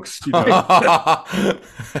 Jokes. You know?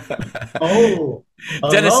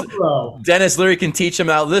 Dennis Leary can teach him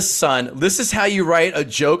out. This is how you write a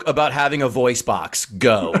joke about having a voice box.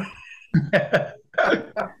 Go. Well,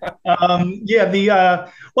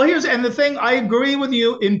 the thing, I agree with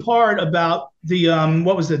you in part about the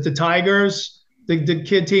what was it, the Tigers, the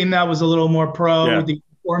kid team that was a little more pro with the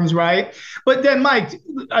uniforms, right? But then, Mike,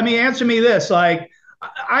 I mean, answer me this: like,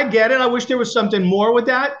 I get it. I wish there was something more with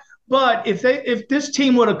that. But if this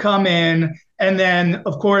team would have come in and then,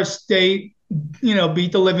 of course, they, you know,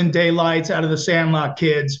 beat the living daylights out of the Sandlot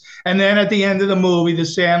kids, and then at the end of the movie, the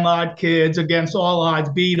Sandlot kids, against all odds,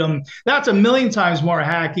 beat them. That's a million times more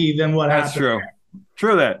hacky than what happened. That's true.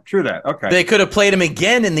 True that. Okay. They could have played him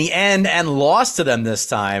again in the end and lost to them this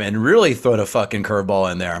time and really thrown a fucking curveball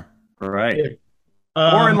in there. Right. Yeah.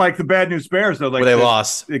 Or in like the Bad News Bears, though, like they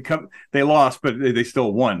lost. They lost, but they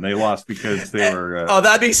still won. They lost because they were.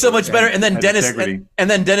 That'd be so much better. And then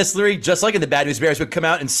Dennis Leary, just like in the Bad News Bears, would come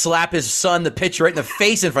out and slap his son, the pitcher, right in the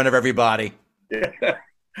face in front of everybody. Yeah.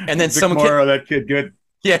 And then that kid good.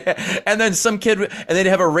 Yeah, and then some kid, and they'd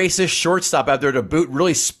have a racist shortstop out there to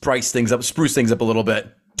really spruce things up a little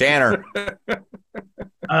bit. Tanner.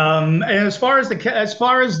 And as far as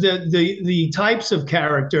the types of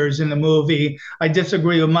characters in the movie, I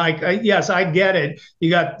disagree with Mike. Yes, I get it. You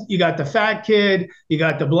got the fat kid, you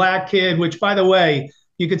got the black kid, which, by the way,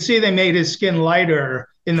 you could see they made his skin lighter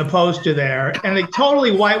in the poster there, and they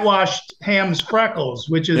totally whitewashed Ham's freckles,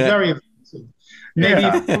 which is very offensive. Maybe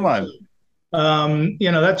come on.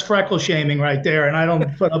 That's freckle shaming right there, and I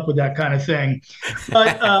don't put up with that kind of thing.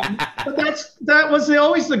 But that was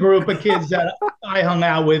always the group of kids that I hung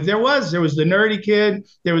out with. There was the nerdy kid,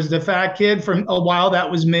 there was the fat kid. For a while,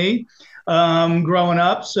 that was me growing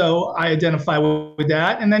up, so I identify with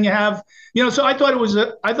that. And then you have, so I thought it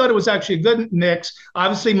was actually a good mix.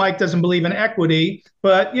 Obviously, Mike doesn't believe in equity,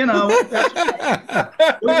 but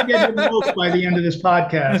that's we'll get involved by the end of this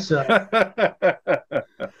podcast. So.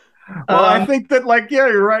 Well, I think that,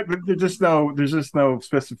 you're right, but there's just no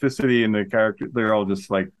specificity in the character. They're all just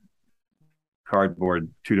like cardboard,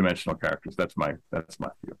 two-dimensional characters. That's my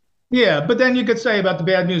view. Yeah, but then you could say about the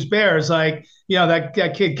Bad News Bears, that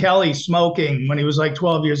kid Kelly smoking when he was like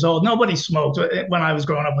 12 years old. Nobody smoked when I was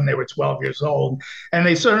growing up when they were 12 years old, and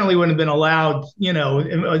they certainly wouldn't have been allowed,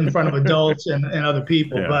 in front of adults and other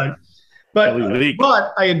people. Yeah. But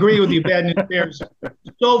I agree with you. Bad News Bears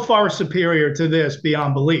so far superior to this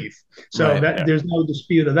beyond belief. So there's no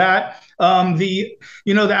dispute of that. The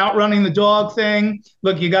outrunning the dog thing.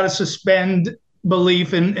 Look, you got to suspend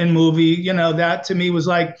belief in movie. That to me was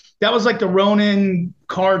like the Ronin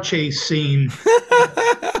car chase scene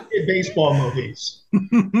in baseball movies.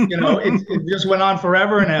 It just went on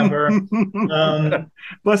forever and ever.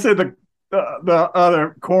 Let's say the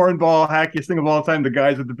other cornball hackiest thing of all time, the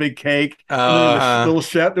guys with the big cake,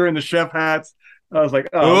 they're in the chef hats. I was like,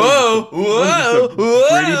 whoa,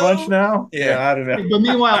 Brady Bunch now? Yeah, I don't know. But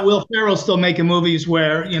meanwhile, Will Ferrell's still making movies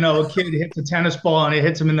where, a kid hits a tennis ball and it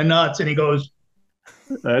hits him in the nuts and he goes.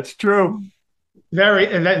 That's true.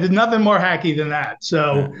 There's nothing more hacky than that.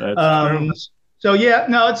 So, true. So yeah,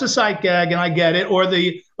 no, it's a sight gag and I get it. Or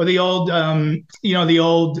the old,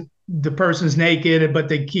 the person's naked, but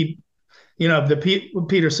they keep,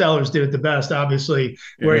 Peter Sellers did it the best, obviously,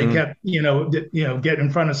 where he kept, get in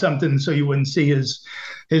front of something so you wouldn't see his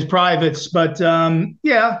privates. But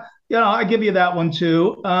I give you that one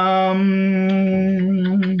too.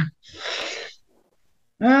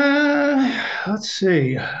 Let's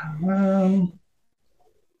see.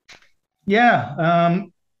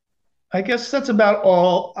 I guess that's about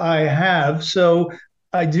all I have. So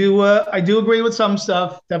I do agree with some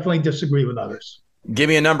stuff. Definitely disagree with others. Give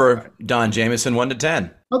me a number, Don Jamieson, 1 to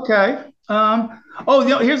 10. Okay.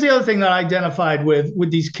 Here's the other thing that I identified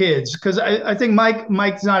with these kids, because I think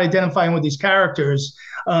Mike's not identifying with these characters.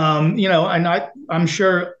 And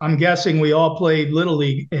I'm guessing we all played Little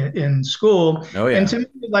League in school. Oh, yeah. And to me,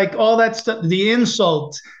 like all that stuff, the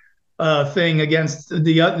insult thing against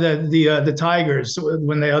the Tigers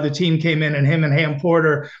when the other team came in and him and Ham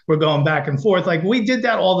Porter were going back and forth. Like we did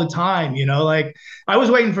that all the time, like I was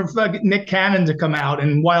waiting for Nick Cannon to come out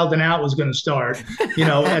and Wild 'N Out was going to start,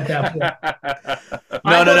 at that point.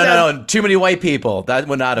 No. Too many white people. That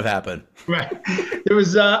would not have happened. Right. There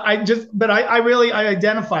was, I really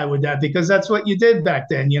identify with that because that's what you did back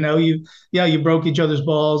then. You broke each other's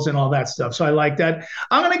balls and all that stuff. So I like that.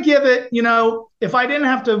 I'm going to give it, if I didn't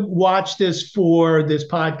have to watch this for this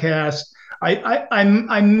podcast,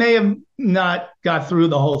 I may have not got through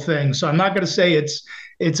the whole thing. So I'm not going to say it's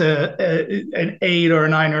an 8 or a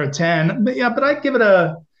 9 or a 10, but I give it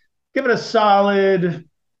a solid.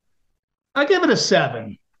 I'll give it a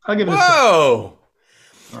 7. I'll give it a 7. Whoa.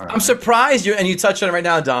 Right. I'm surprised you touched on it right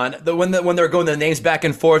now, Don. When they're going the names back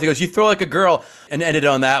and forth, he goes, "You throw like a girl," and ended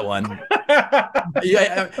on that one.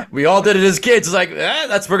 We all did it as kids. It's like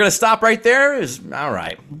we're gonna stop right there. All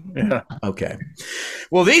right. Yeah. Okay.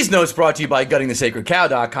 Well, these notes brought to you by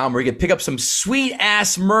GuttingTheSacredCow.com, where you can pick up some sweet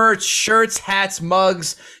ass merch, shirts, hats,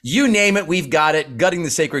 mugs, you name it, we've got it.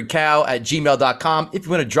 GuttingTheSacredCow@gmail.com. If you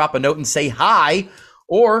want to drop a note and say hi,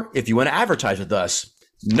 or if you want to advertise with us.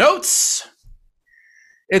 Notes.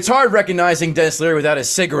 It's hard recognizing Dennis Leary without a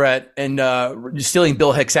cigarette and stealing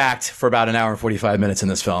Bill Hicks' act for about an hour and 45 minutes in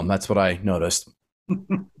this film. That's what I noticed.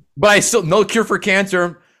 But I still, No Cure for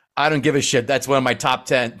Cancer, I don't give a shit. That's one of my top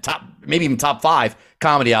 10, maybe even top 5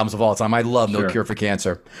 comedy albums of all time. I love No Cure for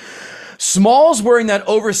Cancer. Smalls wearing that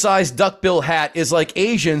oversized duckbill hat is like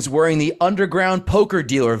Asians wearing the underground poker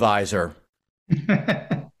dealer visor.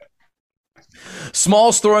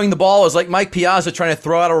 Smalls throwing the ball is like Mike Piazza trying to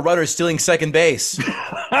throw out a rudder stealing second base.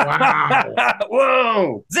 Wow.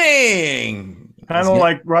 Whoa. Zing. Kind of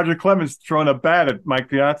like Roger Clemens throwing a bat at Mike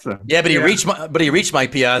Piazza. Yeah, but he reached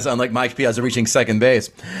Mike Piazza, unlike Mike Piazza reaching second base.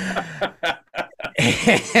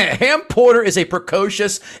 Ham Porter is a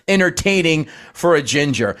precocious, entertaining for a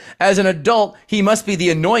ginger. As an adult, he must be the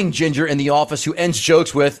annoying ginger in the office who ends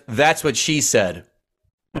jokes with, "That's what she said."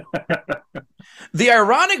 The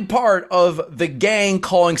ironic part of the gang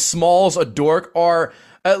calling Smalls a dork are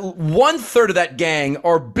 1/3 of that gang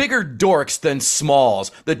are bigger dorks than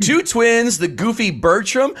Smalls. The two twins, the goofy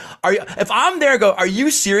Bertram. If I'm there, I go, "Are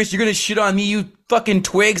you serious? You're going to shit on me, you fucking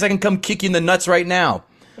twigs? I can come kick you in the nuts right now."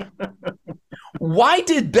 Why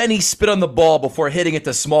did Benny spit on the ball before hitting it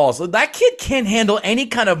to Smalls? That kid can't handle any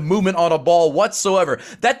kind of movement on a ball whatsoever.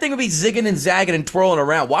 That thing would be zigging and zagging and twirling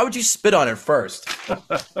around. Why would you spit on it first?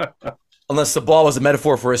 Unless the ball was a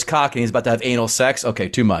metaphor for his cock and he's about to have anal sex. Okay,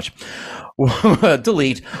 too much.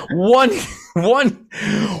 Delete. One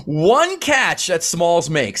catch that Smalls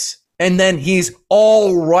makes, and then he's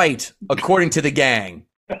all right, according to the gang.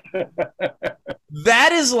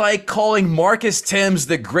 That is like calling Marcus Thames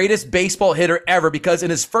the greatest baseball hitter ever because in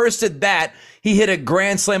his first at bat, he hit a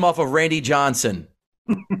grand slam off of Randy Johnson.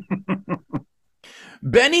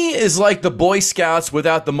 Benny is like the Boy Scouts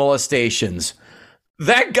without the molestations.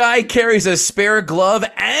 That guy carries a spare glove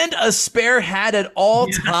and a spare hat at all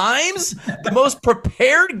times. The most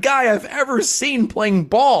prepared guy I've ever seen playing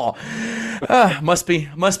ball. Must be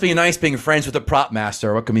nice being friends with the prop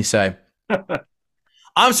master. What can we say?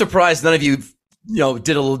 I'm surprised none of you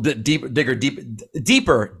did a little bit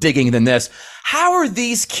deeper digging than this. How are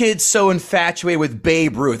these kids so infatuated with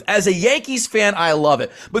Babe Ruth? As a Yankees fan, I love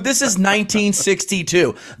it. But this is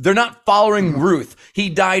 1962. They're not following Ruth. He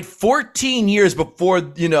died 14 years before,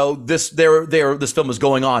 this film was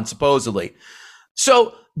going on, supposedly.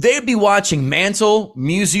 So they'd be watching Mantle,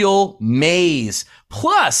 Musial, Maze.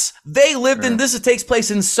 Plus, they lived in this. It takes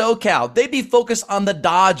place in SoCal. They'd be focused on the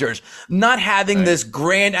Dodgers, not having this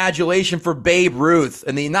grand adulation for Babe Ruth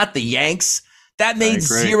and not the Yanks. That made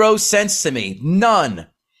zero sense to me. None.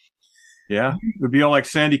 Yeah, it would be all like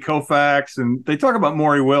Sandy Koufax, and they talk about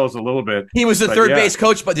Maury Wills a little bit. He was the third base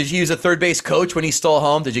coach, but did you use a third base coach when he stole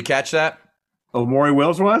home? Did you catch that? Oh, Maury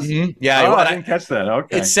Wills was? Mm-hmm. Yeah. I didn't catch that.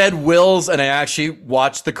 Okay. It said Wills, and I actually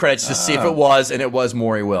watched the credits to see if it was, and it was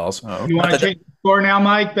Maury Wills. Oh, okay. You want to change the score now,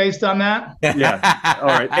 Mike, based on that? Yeah. All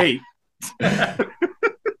right, 8.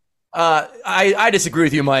 I disagree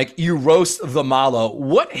with you, Mike. You roast the mallow.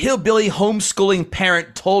 What hillbilly homeschooling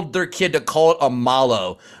parent told their kid to call it a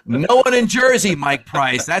mallow? No one in Jersey, Mike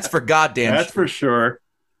Price. That's for goddamn That's for sure.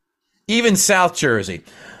 Even South Jersey.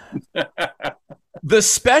 The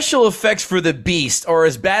special effects for the Beast are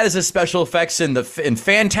as bad as the special effects in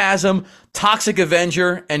Phantasm, Toxic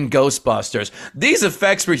Avenger, and Ghostbusters. These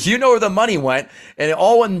effects were, where the money went, and it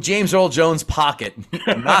all went in James Earl Jones' pocket,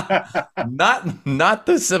 not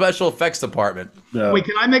the special effects department. No. Wait,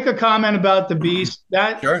 can I make a comment about the Beast?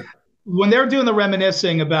 Sure. When they're doing the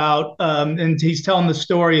reminiscing about, and he's telling the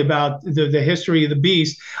story about the history of the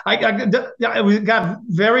Beast, it got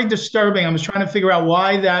very disturbing. I was trying to figure out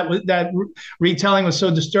why that retelling was so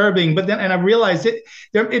disturbing. But then, and I realized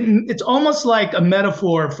it's almost like a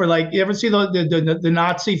metaphor for, like, you ever see the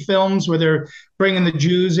Nazi films where they're bringing the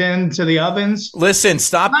Jews into the ovens? Listen,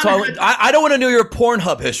 stop talking. I don't want to know your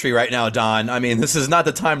Pornhub history right now, Don. I mean, this is not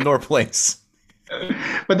the time nor place.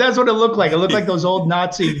 But that's what it looked like. It looked like those old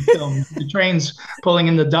Nazi films, the trains pulling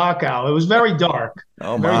in the Dachau. It was very dark.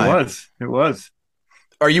 Oh my! It was.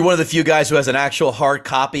 Are you one of the few guys who has an actual hard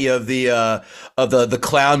copy of the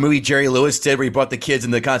clown movie Jerry Lewis did, where he brought the kids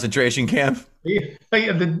in the concentration camp?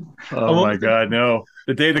 Oh my God, no!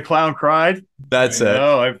 The Day the Clown Cried. That's it.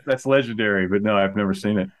 No, that's legendary. But no, I've never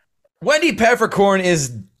seen it. Wendy Peppercorn is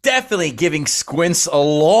definitely giving Squints a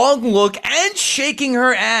long look and shaking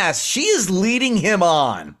her ass. She is leading him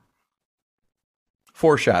on.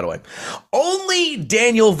 Foreshadowing. Only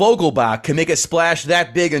Daniel Vogelbach can make a splash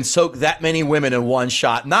that big and soak that many women in one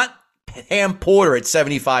shot. Not Ham Porter at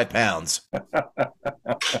 75 pounds.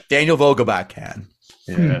 Daniel Vogelbach can.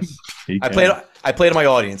 Yes, he can. I played to my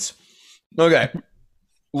audience. Okay.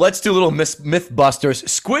 Let's do a little Mythbusters.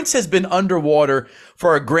 Squints has been underwater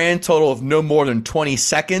for a grand total of no more than 20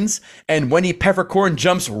 seconds, and Wendy Peppercorn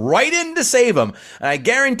jumps right in to save him. And I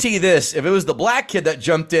guarantee this, if it was the black kid that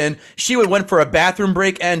jumped in, she would went for a bathroom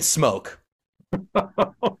break and smoke.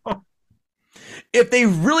 If they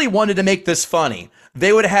really wanted to make this funny,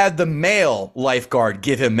 they would have the male lifeguard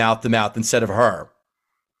give him mouth-to-mouth instead of her.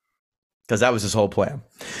 Because that was his whole plan.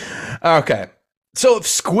 Okay. So if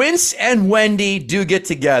Squints and Wendy do get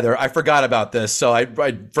together, I forgot about this. So I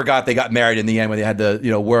forgot they got married in the end when they had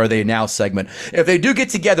the, where are they now segment. If they do get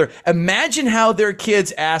together, imagine how their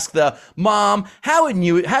kids ask the mom, how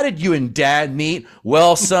did you and dad meet?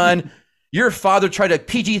 Well, son, your father tried to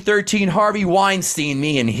PG-13 Harvey Weinstein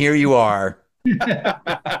me, and here you are.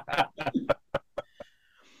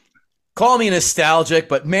 Call me nostalgic,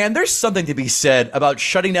 but man, there's something to be said about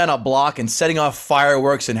shutting down a block and setting off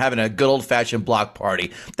fireworks and having a good old-fashioned block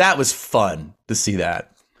party. That was fun to see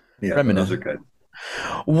that. Yeah, those are good.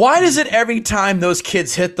 Why does it every time those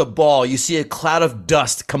kids hit the ball, you see a cloud of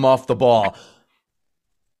dust come off the ball?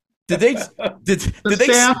 Did they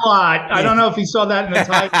Sandlot. I don't know if you saw that in the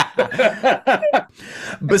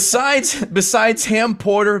title. Besides Ham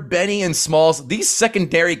Porter, Benny, and Smalls, these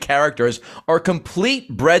secondary characters are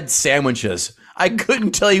complete bread sandwiches. I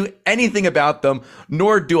couldn't tell you anything about them,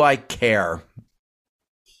 nor do I care.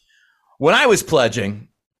 When I was pledging,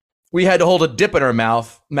 we had to hold a dip in our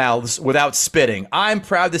mouths without spitting. I'm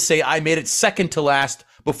proud to say I made it second to last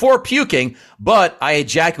before puking, but I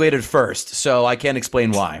ejaculated first, so I can't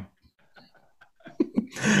explain why.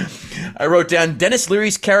 I wrote down, Dennis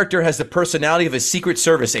Leary's character has the personality of a Secret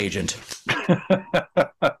Service agent.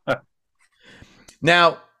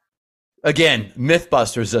 Now, again,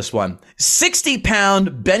 Mythbusters, this one.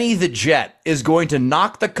 60-pound Benny the Jet is going to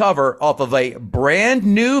knock the cover off of a brand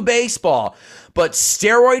new baseball, but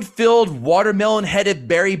steroid-filled, watermelon-headed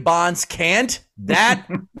Barry Bonds can't? That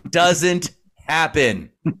doesn't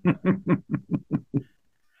happen.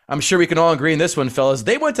 I'm sure we can all agree in this one, fellas.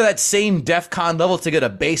 They went to that same DEF CON level to get a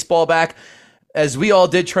baseball back as we all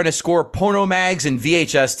did trying to score porno mags and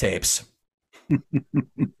VHS tapes.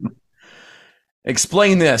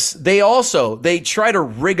 Explain this. They try to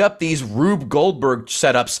rig up these Rube Goldberg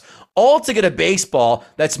setups all to get a baseball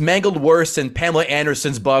that's mangled worse than Pamela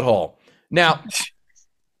Anderson's butthole. Now,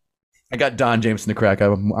 I got Don Jameson to crack.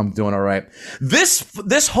 I'm doing all right.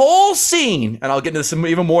 This whole scene, and I'll get into this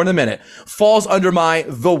even more in a minute, falls under my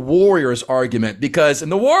The Warriors argument, because in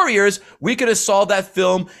The Warriors, we could have solved that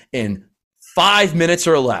film in 5 minutes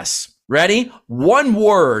or less. Ready? One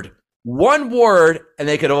word, and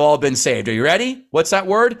they could have all been saved. Are you ready? What's that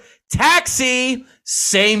word? Taxi.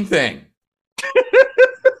 Same thing.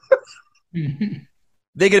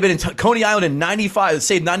 They could have been in Coney Island in 95,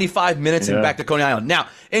 saved 95 minutes and back to Coney Island. Now,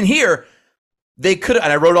 in here, they could have,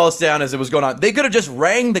 and I wrote all this down as it was going on, they could have just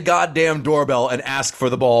rang the goddamn doorbell and asked for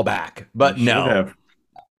the ball back. But no.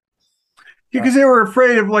 Because they were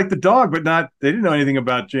afraid of the dog, but they didn't know anything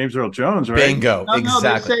about James Earl Jones, right? Bingo. No,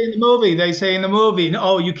 exactly. They say in the movie,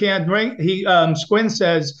 oh, you can't bring, Squint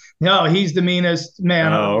says, no, he's the meanest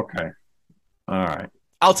man. Oh, okay. All right.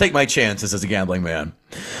 I'll take my chances as a gambling man.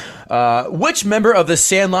 Which member of the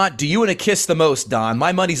Sandlot do you want to kiss the most, Don?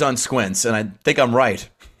 My money's on Squints, and I think I'm right.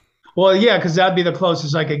 Well, yeah, because that'd be the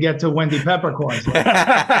closest I could get to Wendy Peppercorn.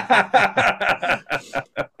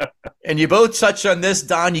 And you both touched on this,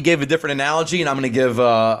 Don. You gave a different analogy, and I'm going to give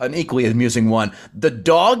an equally amusing one. The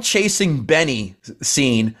dog chasing Benny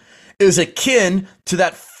scene is akin to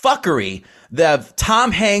that fuckery that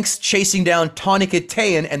Tom Hanks chasing down Tawny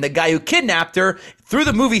Kitaen and the guy who kidnapped her through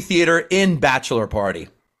the movie theater in Bachelor Party.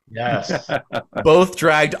 Yes. Both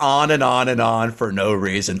dragged on and on and on for no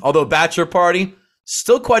reason. Although Bachelor Party,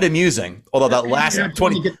 still quite amusing. Although that last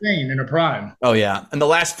 20 in her prime. Oh yeah, and the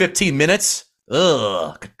last 15 minutes,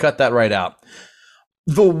 cut that right out.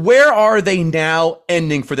 The Where Are They Now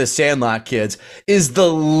ending for the Sandlot kids is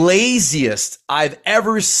the laziest I've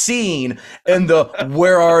ever seen in the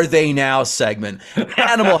Where Are They Now segment.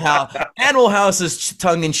 Animal House is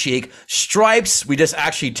tongue-in-cheek. Stripes, we just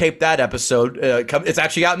actually taped that episode. It's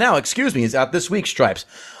actually out now. Excuse me. It's out this week, Stripes.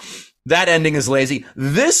 That ending is lazy.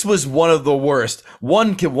 This was one of the worst.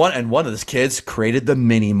 One of those kids created the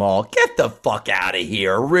mini mall. Get the fuck out of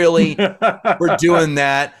here. Really? We're doing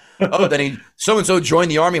that. Oh, then so-and-so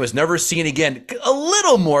joined the army, was never seen again. A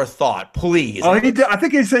little more thought, please. Oh, he did. I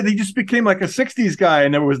think he said he just became like a 60s guy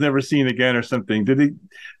and was never seen again or something. Did he?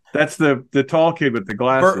 That's the tall kid with the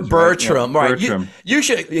glasses. Bertram, right? Bertram. You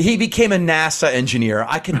should. He became a NASA engineer.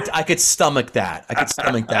 I could stomach that.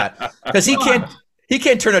 Because he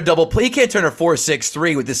can't turn a double play. He can't turn a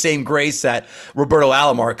 4.63 with the same grace that Roberto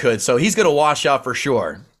Alomar could. So he's going to wash out for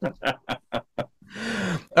sure.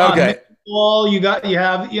 Okay. You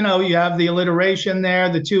have the alliteration there,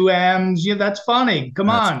 the two M's. Yeah, that's funny. Come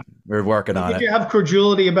on. We're working on it. You have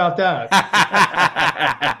credulity about that.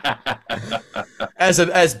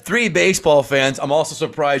 As three baseball fans, I'm also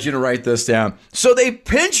surprised you didn't write this down. So they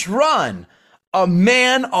pinch run a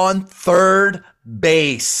man on third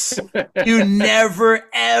base. You never,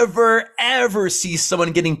 ever, ever see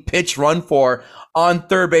someone getting pitch run for on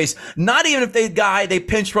third base. Not even if they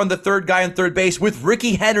pinch run the third guy on third base with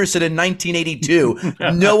Ricky Henderson in 1982.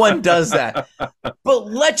 No one does that. But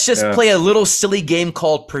let's just play a little silly game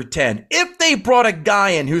called pretend. If they brought a guy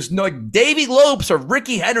in who's like Davey Lopes or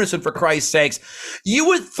Ricky Henderson, for Christ's sakes, you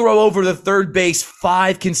would throw over the third base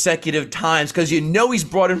 5 consecutive times because you know he's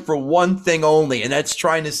brought in for one thing only, and that's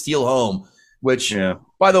trying to steal home. Which,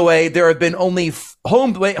 by the way, there have been only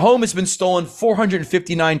home has been stolen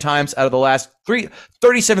 459 times out of the last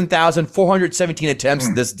 37,417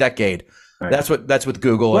 attempts this decade. Right. That's with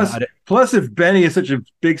Google. Plus, if Benny is such a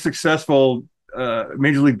big, successful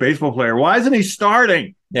Major League Baseball player, why isn't he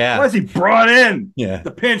starting? Yeah. Why is he brought in? Yeah.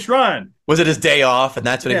 The pinch run. Was it his day off, and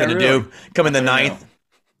that's what he's going to do? Come in the ninth.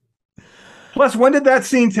 Plus, when did that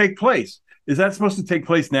scene take place? Is that supposed to take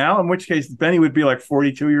place now? In which case, Benny would be like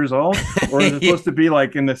 42 years old, or is it supposed to be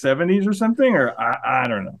like in the 70s or something? Or I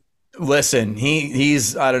don't know. Listen,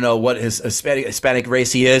 he's I don't know what his Hispanic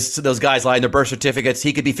race he is. So those guys lie in their birth certificates.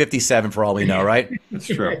 He could be 57 for all we know, right? That's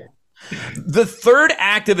true. The third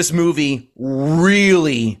act of this movie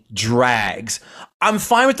really drags. I'm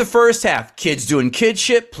fine with the first half. Kids doing kid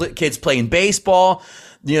shit, kids playing baseball,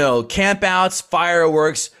 campouts,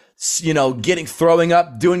 fireworks. Throwing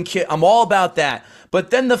up, doing kid. I'm all about that.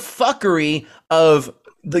 But then the fuckery of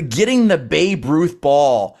getting the Babe Ruth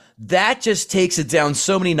ball, that just takes it down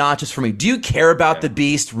so many notches for me. Do you care about the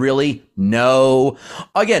beast? Really? No.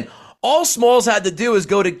 Again, all Smalls had to do is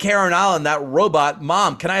go to Karen Island, that robot.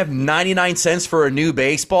 Mom, can I have 99 cents for a new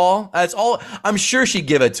baseball? That's all. I'm sure she'd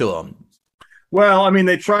give it to him. Well, I mean,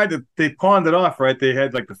 they pawned it off, right? They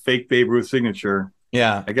had like the fake Babe Ruth signature.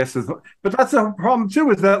 Yeah, I guess, but that's the problem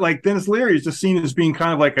too. Is that like Dennis Leary is just seen as being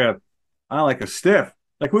kind of like a stiff.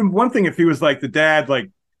 Like one thing, if he was like the dad, like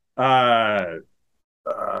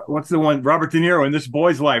what's the one, Robert De Niro in This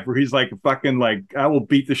Boy's Life, where he's like fucking like, I will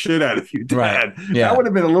beat the shit out of you, Dad. Right. Yeah. That would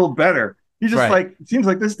have been a little better. He's just like, it seems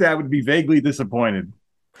like this dad would be vaguely disappointed.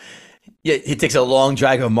 Yeah, he takes a long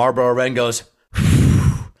drag of Marlboro Red and goes,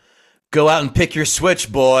 "Go out and pick your switch,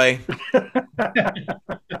 boy."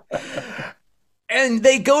 And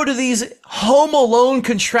they go to these Home Alone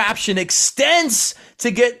contraption extents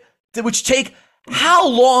which take how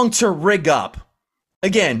long to rig up?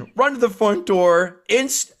 Again, run to the front door.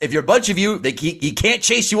 If you're a bunch of you, he can't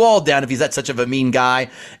chase you all down if he's that such of a mean guy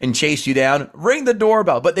and chase you down. Ring the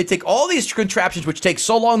doorbell. But they take all these contraptions, which take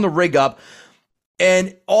so long to rig up,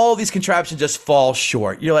 and all these contraptions just fall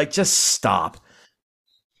short. You're like, just stop.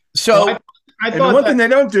 So I thought one thing they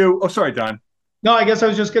don't do. Oh, sorry, Don. No, I guess I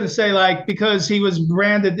was just going to say, like, because he was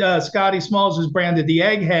branded, Scotty Smalls was branded the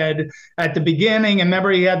Egghead at the beginning. And remember,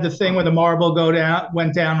 he had the thing where the marble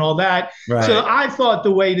went down, all that. Right. So I thought the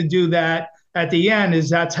way to do that at the end is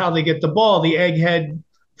that's how they get the ball. The Egghead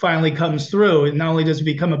finally comes through. And not only does he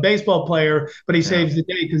become a baseball player, but he saves the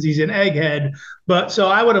day because he's an Egghead. But so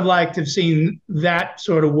I would have liked to have seen that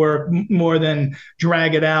sort of work more than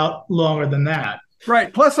drag it out longer than that.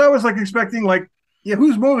 Right. Plus, I was like expecting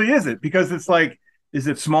whose movie is it? Because it's like, is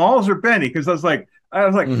it Smalls or Benny? Because I was like,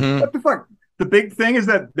 what the fuck? The big thing is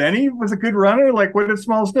that Benny was a good runner. Like, what did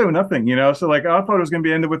Smalls do? Nothing, So like, I thought it was going to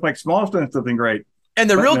be ended with like Smalls doing something great. And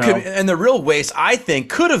the real waste, I think,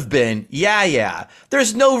 could have been,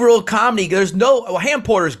 there's no real comedy. Ham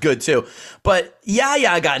Porter's good too. But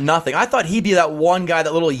got nothing. I thought he'd be that one guy,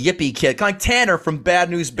 that little yippy kid, kind of like Tanner from Bad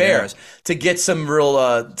News Bears, to get some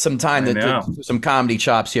real, some time to some comedy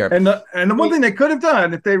chops here. And the one thing they could have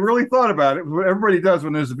done, if they really thought about it, what everybody does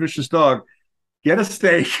when there's a vicious dog, get a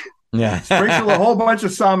steak. Yeah. Sprinkle a whole bunch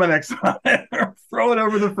of Sominex on it, throw it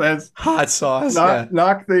over the fence. Hot sauce.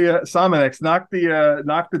 Knock the Sominex, knock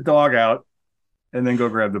the dog out, and then go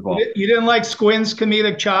grab the ball. You didn't like Squint's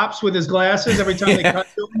comedic chops with his glasses every time they cut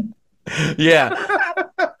to him? Yeah.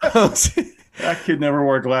 That kid never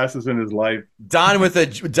wore glasses in his life. Don with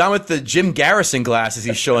the Jim Garrison glasses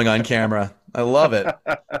he's showing on camera. I love it.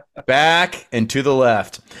 Back and to the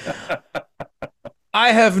left.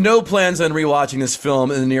 I have no plans on rewatching this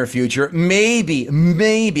film in the near future. Maybe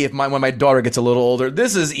if when my daughter gets a little older.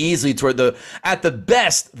 This is easily at the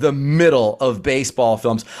best, the middle of baseball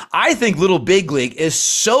films. I think Little Big League is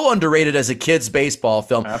so underrated as a kid's baseball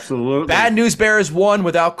film. Absolutely. Bad News Bears 1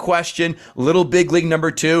 without question. Little Big League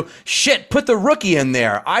number 2. Shit, put The Rookie in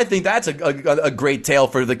there. I think that's a great tale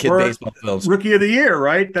for the kid baseball films. Rookie of the Year,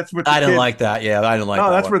 right? That's what I didn't like that. Yeah, I didn't like that.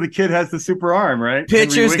 Oh, that's where the kid has the super arm, right?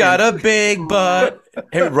 Pitcher's got a big butt.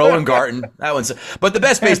 Rowan Garten. That one's. But the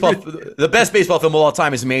best baseball film of all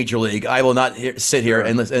time is Major League. I will not sit here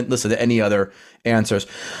and listen to any other answers.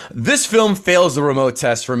 This film fails the remote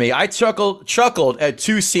test for me. I chuckled at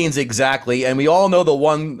two scenes exactly, and we all know the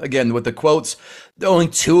one again with the quotes. There are only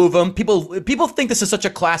two of them. People think this is such a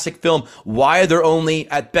classic film. Why are there only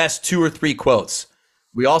at best 2 or 3 quotes?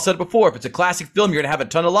 We all said it before. If it's a classic film, you're gonna have a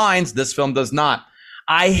ton of lines. This film does not.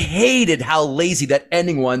 I hated how lazy that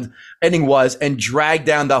ending was and dragged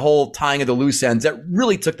down the whole tying of the loose ends. That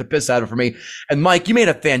really took the piss out of it for me. And Mike, you made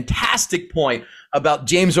a fantastic point about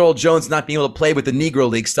James Earl Jones not being able to play with the Negro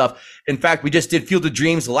League stuff. In fact, we just did Field of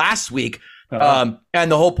Dreams last week. And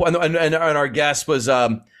the whole point, and our guest was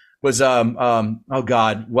oh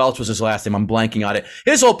God, Welch was his last name. I'm blanking on it.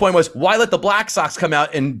 His whole point was, why let the Black Sox come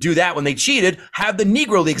out and do that when they cheated? Have the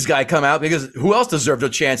Negro Leagues guy come out, because who else deserved a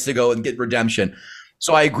chance to go and get redemption?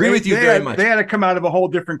 So I agree with you very much. They had to come out of a whole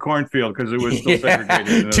different cornfield because it was still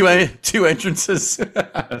segregated. Two entrances.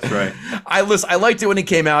 That's right. I liked it when it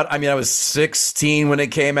came out. I mean, I was 16 when it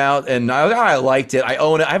came out, and I liked it. I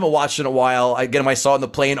own it. I haven't watched it in a while. I saw it on the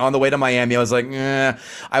plane on the way to Miami. I was like,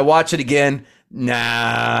 I watch it again.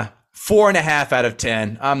 Nah, 4.5 out of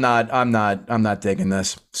 10. I'm not digging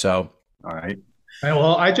this. So, all right.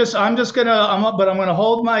 Well, I'm gonna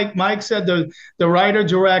hold Mike. Mike said the writer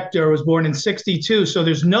director was born in 1962, so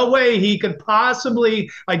there's no way he could possibly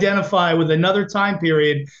identify with another time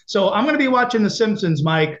period. So I'm gonna be watching The Simpsons,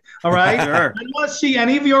 Mike. All right. Sure. I don't want to see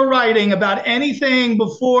any of your writing about anything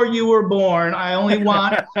before you were born. I only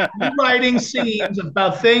want you writing scenes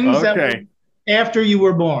about things that were after you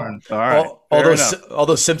were born. All right. All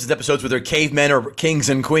those Simpsons episodes with their cavemen or kings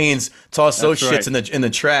and queens, toss those shits in the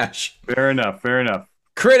trash. Fair enough.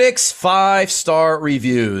 Critics 5-star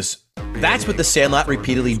reviews. That's what The Sandlot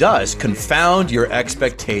repeatedly does. Confound your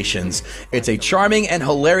expectations. It's a charming and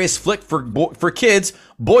hilarious flick for kids.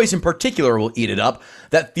 Boys in particular will eat it up.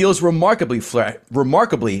 That feels remarkably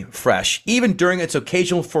fresh, even during its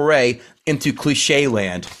occasional foray into cliché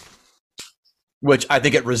land, which I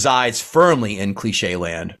think it resides firmly in cliché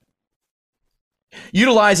land.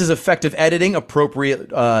 Utilizes effective editing, appropriate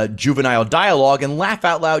juvenile dialogue, and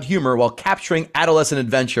laugh-out-loud humor while capturing adolescent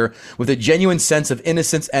adventure with a genuine sense of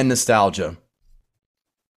innocence and nostalgia.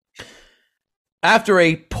 After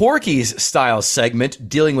a Porky's-style segment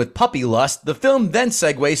dealing with puppy lust, the film then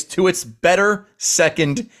segues to its better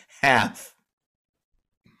second half.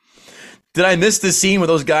 Did I miss the scene where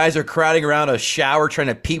those guys are crowding around a shower trying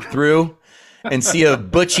to peep through and see a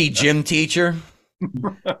butchy gym teacher?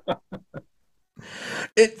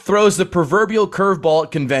 It throws the proverbial curveball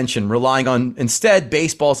at convention, relying on instead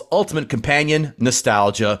baseball's ultimate companion,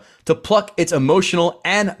 nostalgia, to pluck its emotional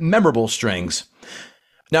and memorable strings.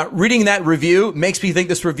 Now, reading that review makes me think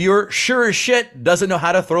this reviewer sure as shit doesn't know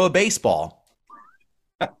how to throw a baseball.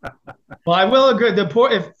 Well, I will agree. If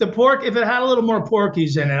it had a little more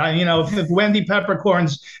Porky's in it, if Wendy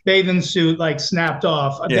Peppercorn's bathing suit snapped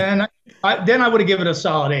off, then I would have given it a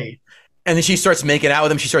solid 8. And then she starts making out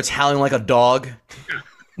with him. She starts howling like a dog.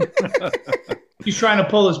 He's trying to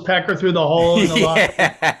pull his pecker through the hole in the lock.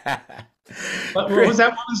 What was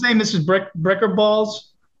that woman's name? Mrs.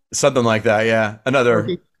 Brickerballs? Something like that, yeah. Another.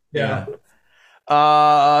 Yeah.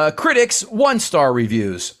 Critics 1-star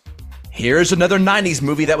reviews. Here's another 90s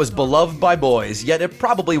movie that was beloved by boys, yet it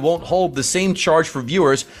probably won't hold the same charge for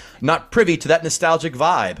viewers not privy to that nostalgic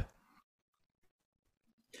vibe.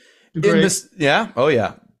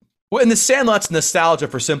 Well, in The Sandlot's nostalgia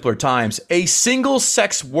for simpler times, a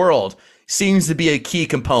single-sex world seems to be a key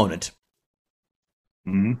component.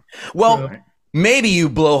 Mm-hmm. Well, maybe you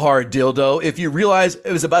blowhard dildo if you realize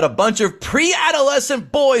it was about a bunch of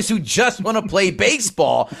pre-adolescent boys who just want to play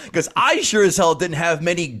baseball, because I sure as hell didn't have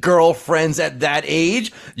many girlfriends at that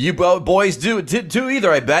age. You boys do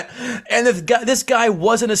either, I bet. And if this guy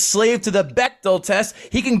wasn't a slave to the Bechdel test,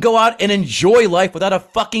 he can go out and enjoy life without a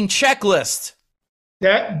fucking checklist.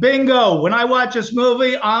 That bingo. When I watch this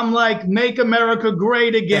movie, I'm like, make America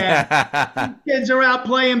great again. Kids are out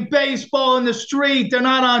playing baseball in the street. They're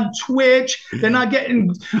not on Twitch. They're not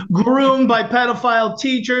getting groomed by pedophile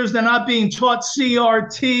teachers. They're not being taught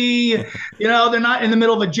CRT. They're not in the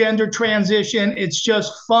middle of a gender transition. It's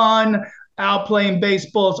just fun out playing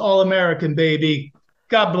baseball. It's all American, baby.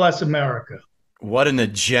 God bless America. What an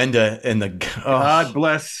agenda in the... God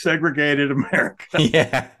bless segregated America.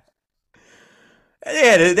 Yeah.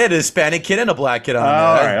 They had a Hispanic kid and a black kid on there.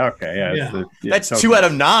 All right, okay, yeah. That's 2 out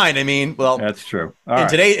of 9. I mean, well, that's true. In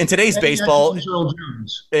today's baseball, James Earl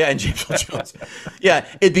Jones. And James Earl Jones. Yeah,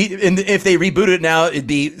 it'd be if they rebooted it now, it'd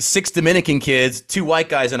be 6 Dominican kids, 2 white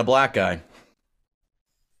guys, and a black guy.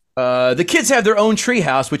 The kids have their own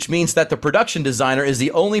treehouse, which means that the production designer is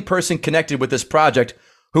the only person connected with this project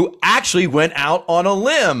who actually went out on a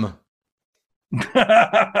limb.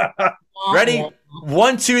 Ready?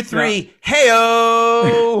 1, 2, 3.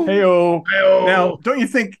 Heyo! Heyo. Now, don't you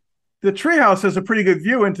think the treehouse has a pretty good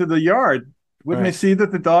view into the yard? Wouldn't they see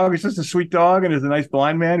that the dog is just a sweet dog and there's a nice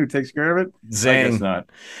blind man who takes care of it? Zing. I guess not.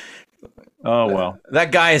 Oh, well.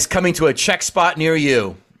 That guy is coming to a check spot near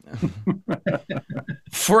you.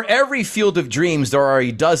 For every field of dreams, there are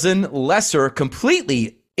a dozen lesser,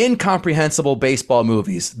 completely incomprehensible baseball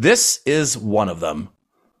movies. This is one of them.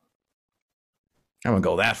 I won't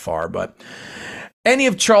go that far, but any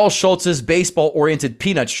of Charles Schultz's baseball-oriented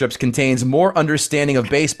peanut strips contains more understanding of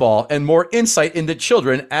baseball and more insight into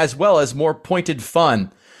children, as well as more pointed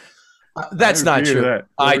fun. That's not true.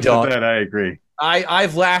 I don't. I agree.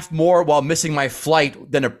 I've laughed more while missing my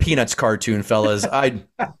flight than a Peanuts cartoon, fellas. I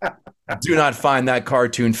do not find that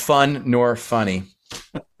cartoon fun nor funny.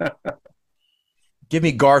 Give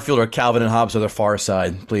me Garfield or Calvin and Hobbes or The Far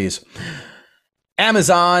Side, please.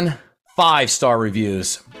 Amazon, 5-star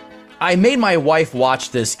reviews. I made my wife watch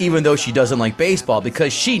this even though she doesn't like baseball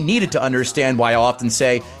because she needed to understand why I often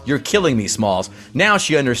say, "You're killing me, Smalls." Now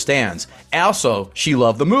she understands. Also, she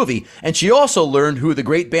loved the movie, and she also learned who the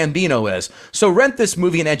great Bambino is. So rent this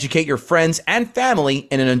movie and educate your friends and family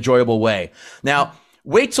in an enjoyable way. Now,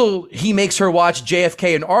 wait till he makes her watch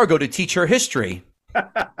JFK and Argo to teach her history.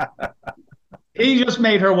 He just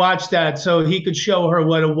made her watch that so he could show her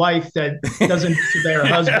what a wife that doesn't disobey her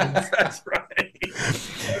husband. That's right.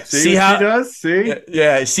 See how she does? See?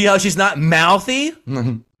 Yeah, see how she's not mouthy?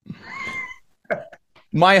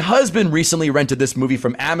 My husband recently rented this movie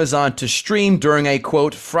from Amazon to stream during a,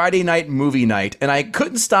 quote, Friday night movie night, and I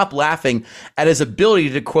couldn't stop laughing at his ability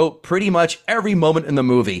to quote pretty much every moment in the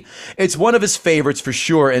movie. It's one of his favorites for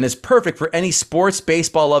sure and is perfect for any sports,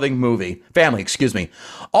 baseball-loving family.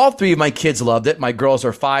 All 3 of my kids loved it. My girls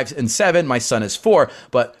are 5 and 7, my son is 4,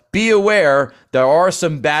 but be aware there are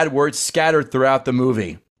some bad words scattered throughout the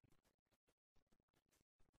movie.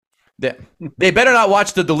 They better not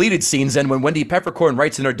watch the deleted scenes then when Wendy Peppercorn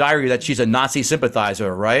writes in her diary that she's a Nazi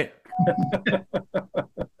sympathizer, right?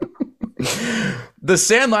 The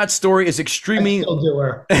Sandlot story is extremely... I still do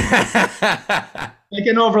her. They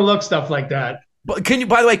can overlook stuff like that. But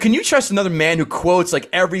by the way, can you trust another man who quotes like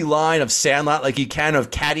every line of Sandlot like he can of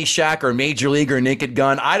Caddyshack or Major League or Naked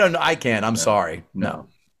Gun? I can't. I'm sorry. No.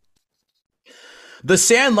 The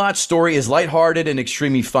Sandlot story is lighthearted and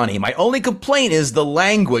extremely funny. My only complaint is the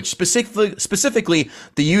language, specifically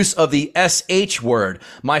the use of the SH word.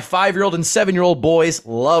 My 5-year-old and 7-year-old boys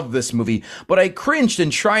love this movie, but I cringed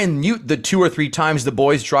and try and mute the 2 or 3 times the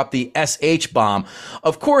boys drop the SH bomb.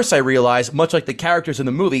 Of course, I realize, much like the characters in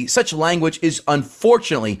the movie, such language is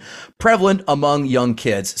unfortunately prevalent among young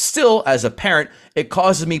kids. Still, as a parent, it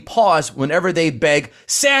causes me pause whenever they beg,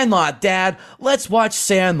 "Sandlot, Dad, let's watch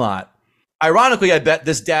Sandlot." Ironically, I bet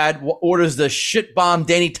this dad orders the shit bomb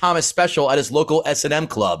Danny Thomas special at his local S&M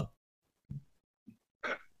club.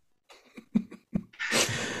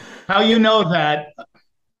 How you know that?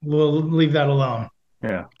 We'll leave that alone.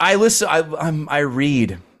 Yeah. I listen. I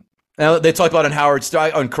read. Now, they talked about on Howard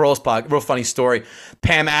Stern on Carolla's podcast. Real funny story.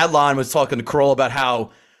 Pam Adlon was talking to Carolla about how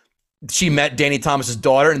she met Danny Thomas's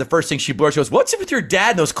daughter, and the first thing she blurts, she goes, "What's it with your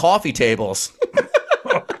dad and those coffee tables?"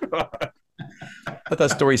 Oh, God. I thought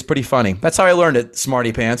that story is pretty funny. That's how I learned it,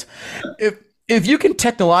 smarty pants. If you can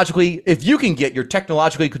get your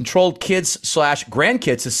technologically controlled kids /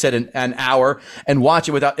 grandkids to sit an hour and watch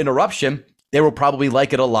it without interruption, they will probably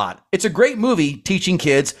like it a lot. It's a great movie teaching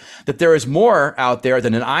kids that there is more out there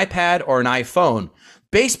than an iPad or an iPhone.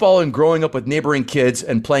 Baseball and growing up with neighboring kids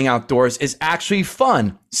and playing outdoors is actually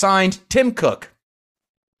fun. Signed, Tim Cook.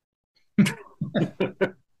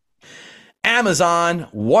 Amazon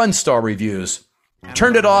 1-star reviews.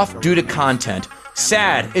 Turned it off due to content.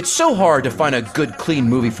 Sad. It's so hard to find a good, clean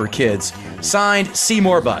movie for kids. Signed,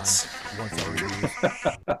 Seymour Butts.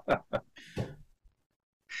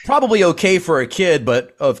 Probably okay for a kid,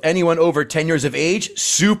 but of anyone over 10 years of age,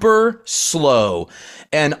 super slow.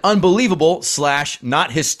 And unbelievable /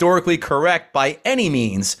 not historically correct by any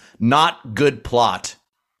means. Not good plot.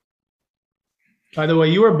 By the way,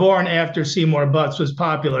 you were born after Seymour Butts was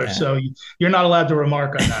popular, so you're not allowed to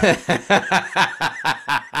remark on that.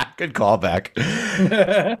 Good callback.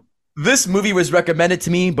 This movie was recommended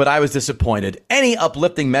to me, but I was disappointed. Any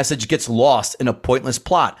uplifting message gets lost in a pointless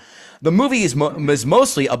plot. The movie is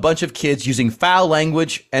mostly a bunch of kids using foul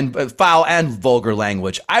language and foul and vulgar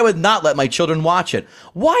language. I would not let my children watch it.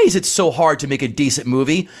 Why is it so hard to make a decent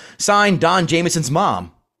movie? Signed, Don Jameson's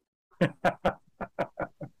mom.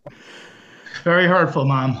 Very hurtful,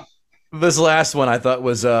 Mom. This last one I thought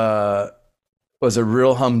was a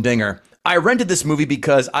real humdinger. I rented this movie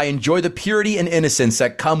because I enjoy the purity and innocence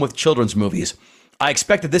that come with children's movies. I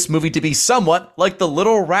expected this movie to be somewhat like The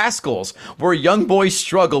Little Rascals, where young boys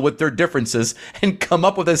struggle with their differences and come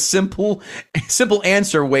up with a simple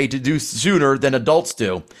answer way to do sooner than adults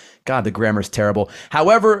do. God, the grammar's terrible.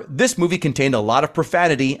 However, this movie contained a lot of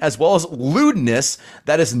profanity as well as lewdness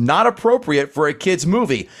that is not appropriate for a kid's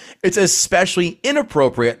movie. It's especially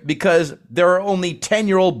inappropriate because there are only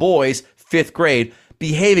 10-year-old boys, 5th grade,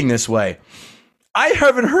 behaving this way. I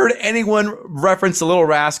haven't heard anyone reference The Little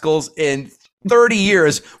Rascals in 30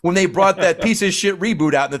 years when they brought that piece of shit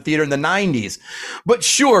reboot out in the theater in the 90s. But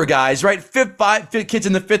sure, guys, right? Kids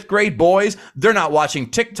in the 5th grade, boys, they're not watching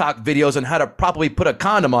TikTok videos on how to properly put a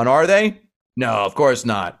condom on, are they? No, of course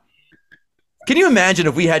not. Can you imagine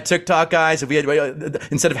if we had TikTok, guys, if we had,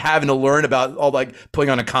 instead of having to learn about all like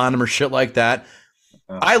putting on a condom or shit like that?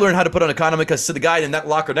 I learned how to put on a condom because the guy in that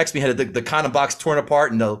locker next to me had the condom box torn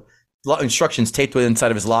apart and the instructions taped to the inside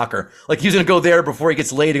of his locker. Like he's going to go there before he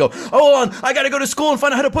gets laid to go, hold on, I got to go to school and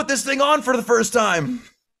find out how to put this thing on for the first time.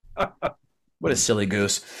 What a silly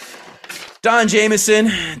goose. Don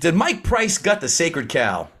Jameson, did Mike Price gut the sacred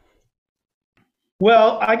cow?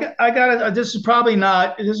 Well, I got this is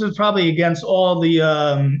probably against all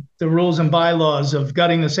the rules and bylaws of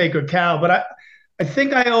gutting the sacred cow, but I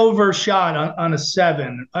think I overshot on a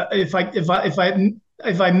 7. If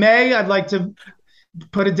I may, I'd like to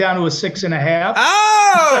put it down to a 6.5.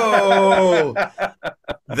 Oh,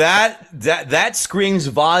 that screams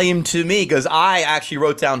volume to me because I actually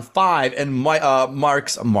wrote down 5, and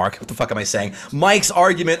Mike's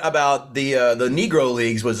argument about the Negro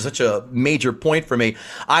Leagues was such a major point for me.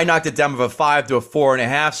 I knocked it down from a 5 to a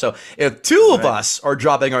 4.5. So if two of us are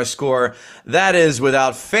dropping our score, that is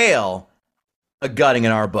without fail a gutting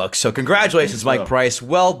in our book. So congratulations, Mike Price.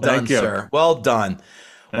 Well done, sir. Well done.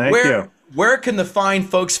 Thank you. Where can the fine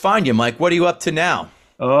folks find you, Mike? What are you up to now?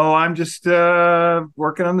 Oh, I'm just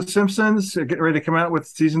working on The Simpsons, getting ready to come out with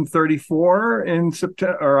season 34 in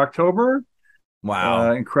September or October.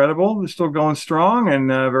 Wow. Incredible. We're still going strong and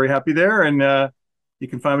very happy there. And you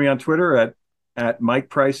can find me on Twitter at Mike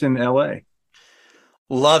Price in LA.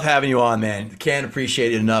 Love having you on, man. Can't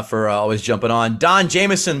appreciate it enough for always jumping on. Don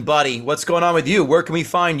Jameson, buddy, what's going on with you? Where can we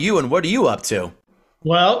find you and what are you up to?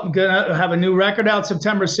 Well, I'm going to have a new record out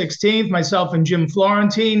September 16th, myself and Jim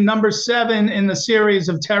Florentine. Number 7 in the series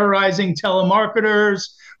of terrorizing telemarketers,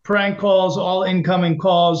 prank calls, all incoming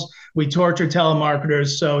calls. We torture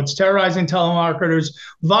telemarketers. So it's Terrorizing Telemarketers,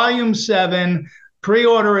 Volume 7.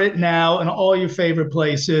 Pre-order it now in all your favorite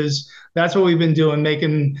places. That's what we've been doing,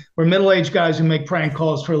 we're middle-aged guys who make prank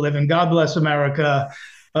calls for a living. God bless America.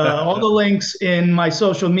 All the links in my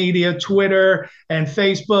social media, Twitter and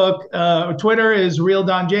Facebook. Twitter is Real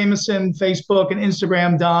Don Jameson, Facebook and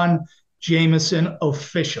Instagram, Don Jameson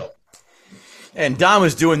Official. And Don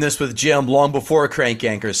was doing this with Jim long before Crank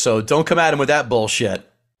Anchors, so don't come at him with that bullshit.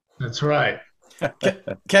 That's right.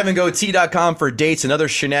 KevinGoatee.com for dates and other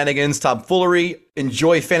shenanigans, tomfoolery.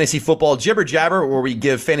 Enjoy fantasy football jibber jabber, where we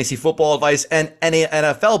give fantasy football advice and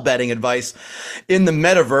NFL betting advice in the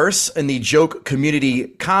metaverse in the Joke Community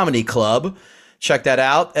Comedy Club. Check that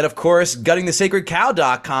out. And of course,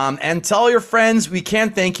 guttingthesacredcow.com. And tell your friends we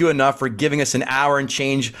can't thank you enough for giving us an hour and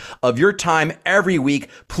change of your time every week.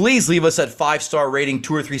 Please leave us a 5-star rating,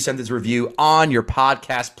 2 or 3 sentence review on your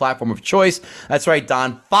podcast platform of choice. That's right,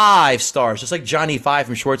 Don. 5 stars, just like Johnny Five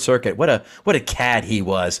from Short Circuit. What a cad he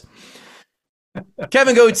was.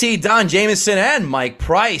 Kevin Goatee, Don Jameson, and Mike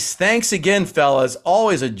Price. Thanks again, fellas.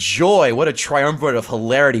 Always a joy. What a triumvirate of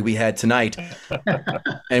hilarity we had tonight.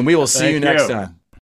 And we will see you next time.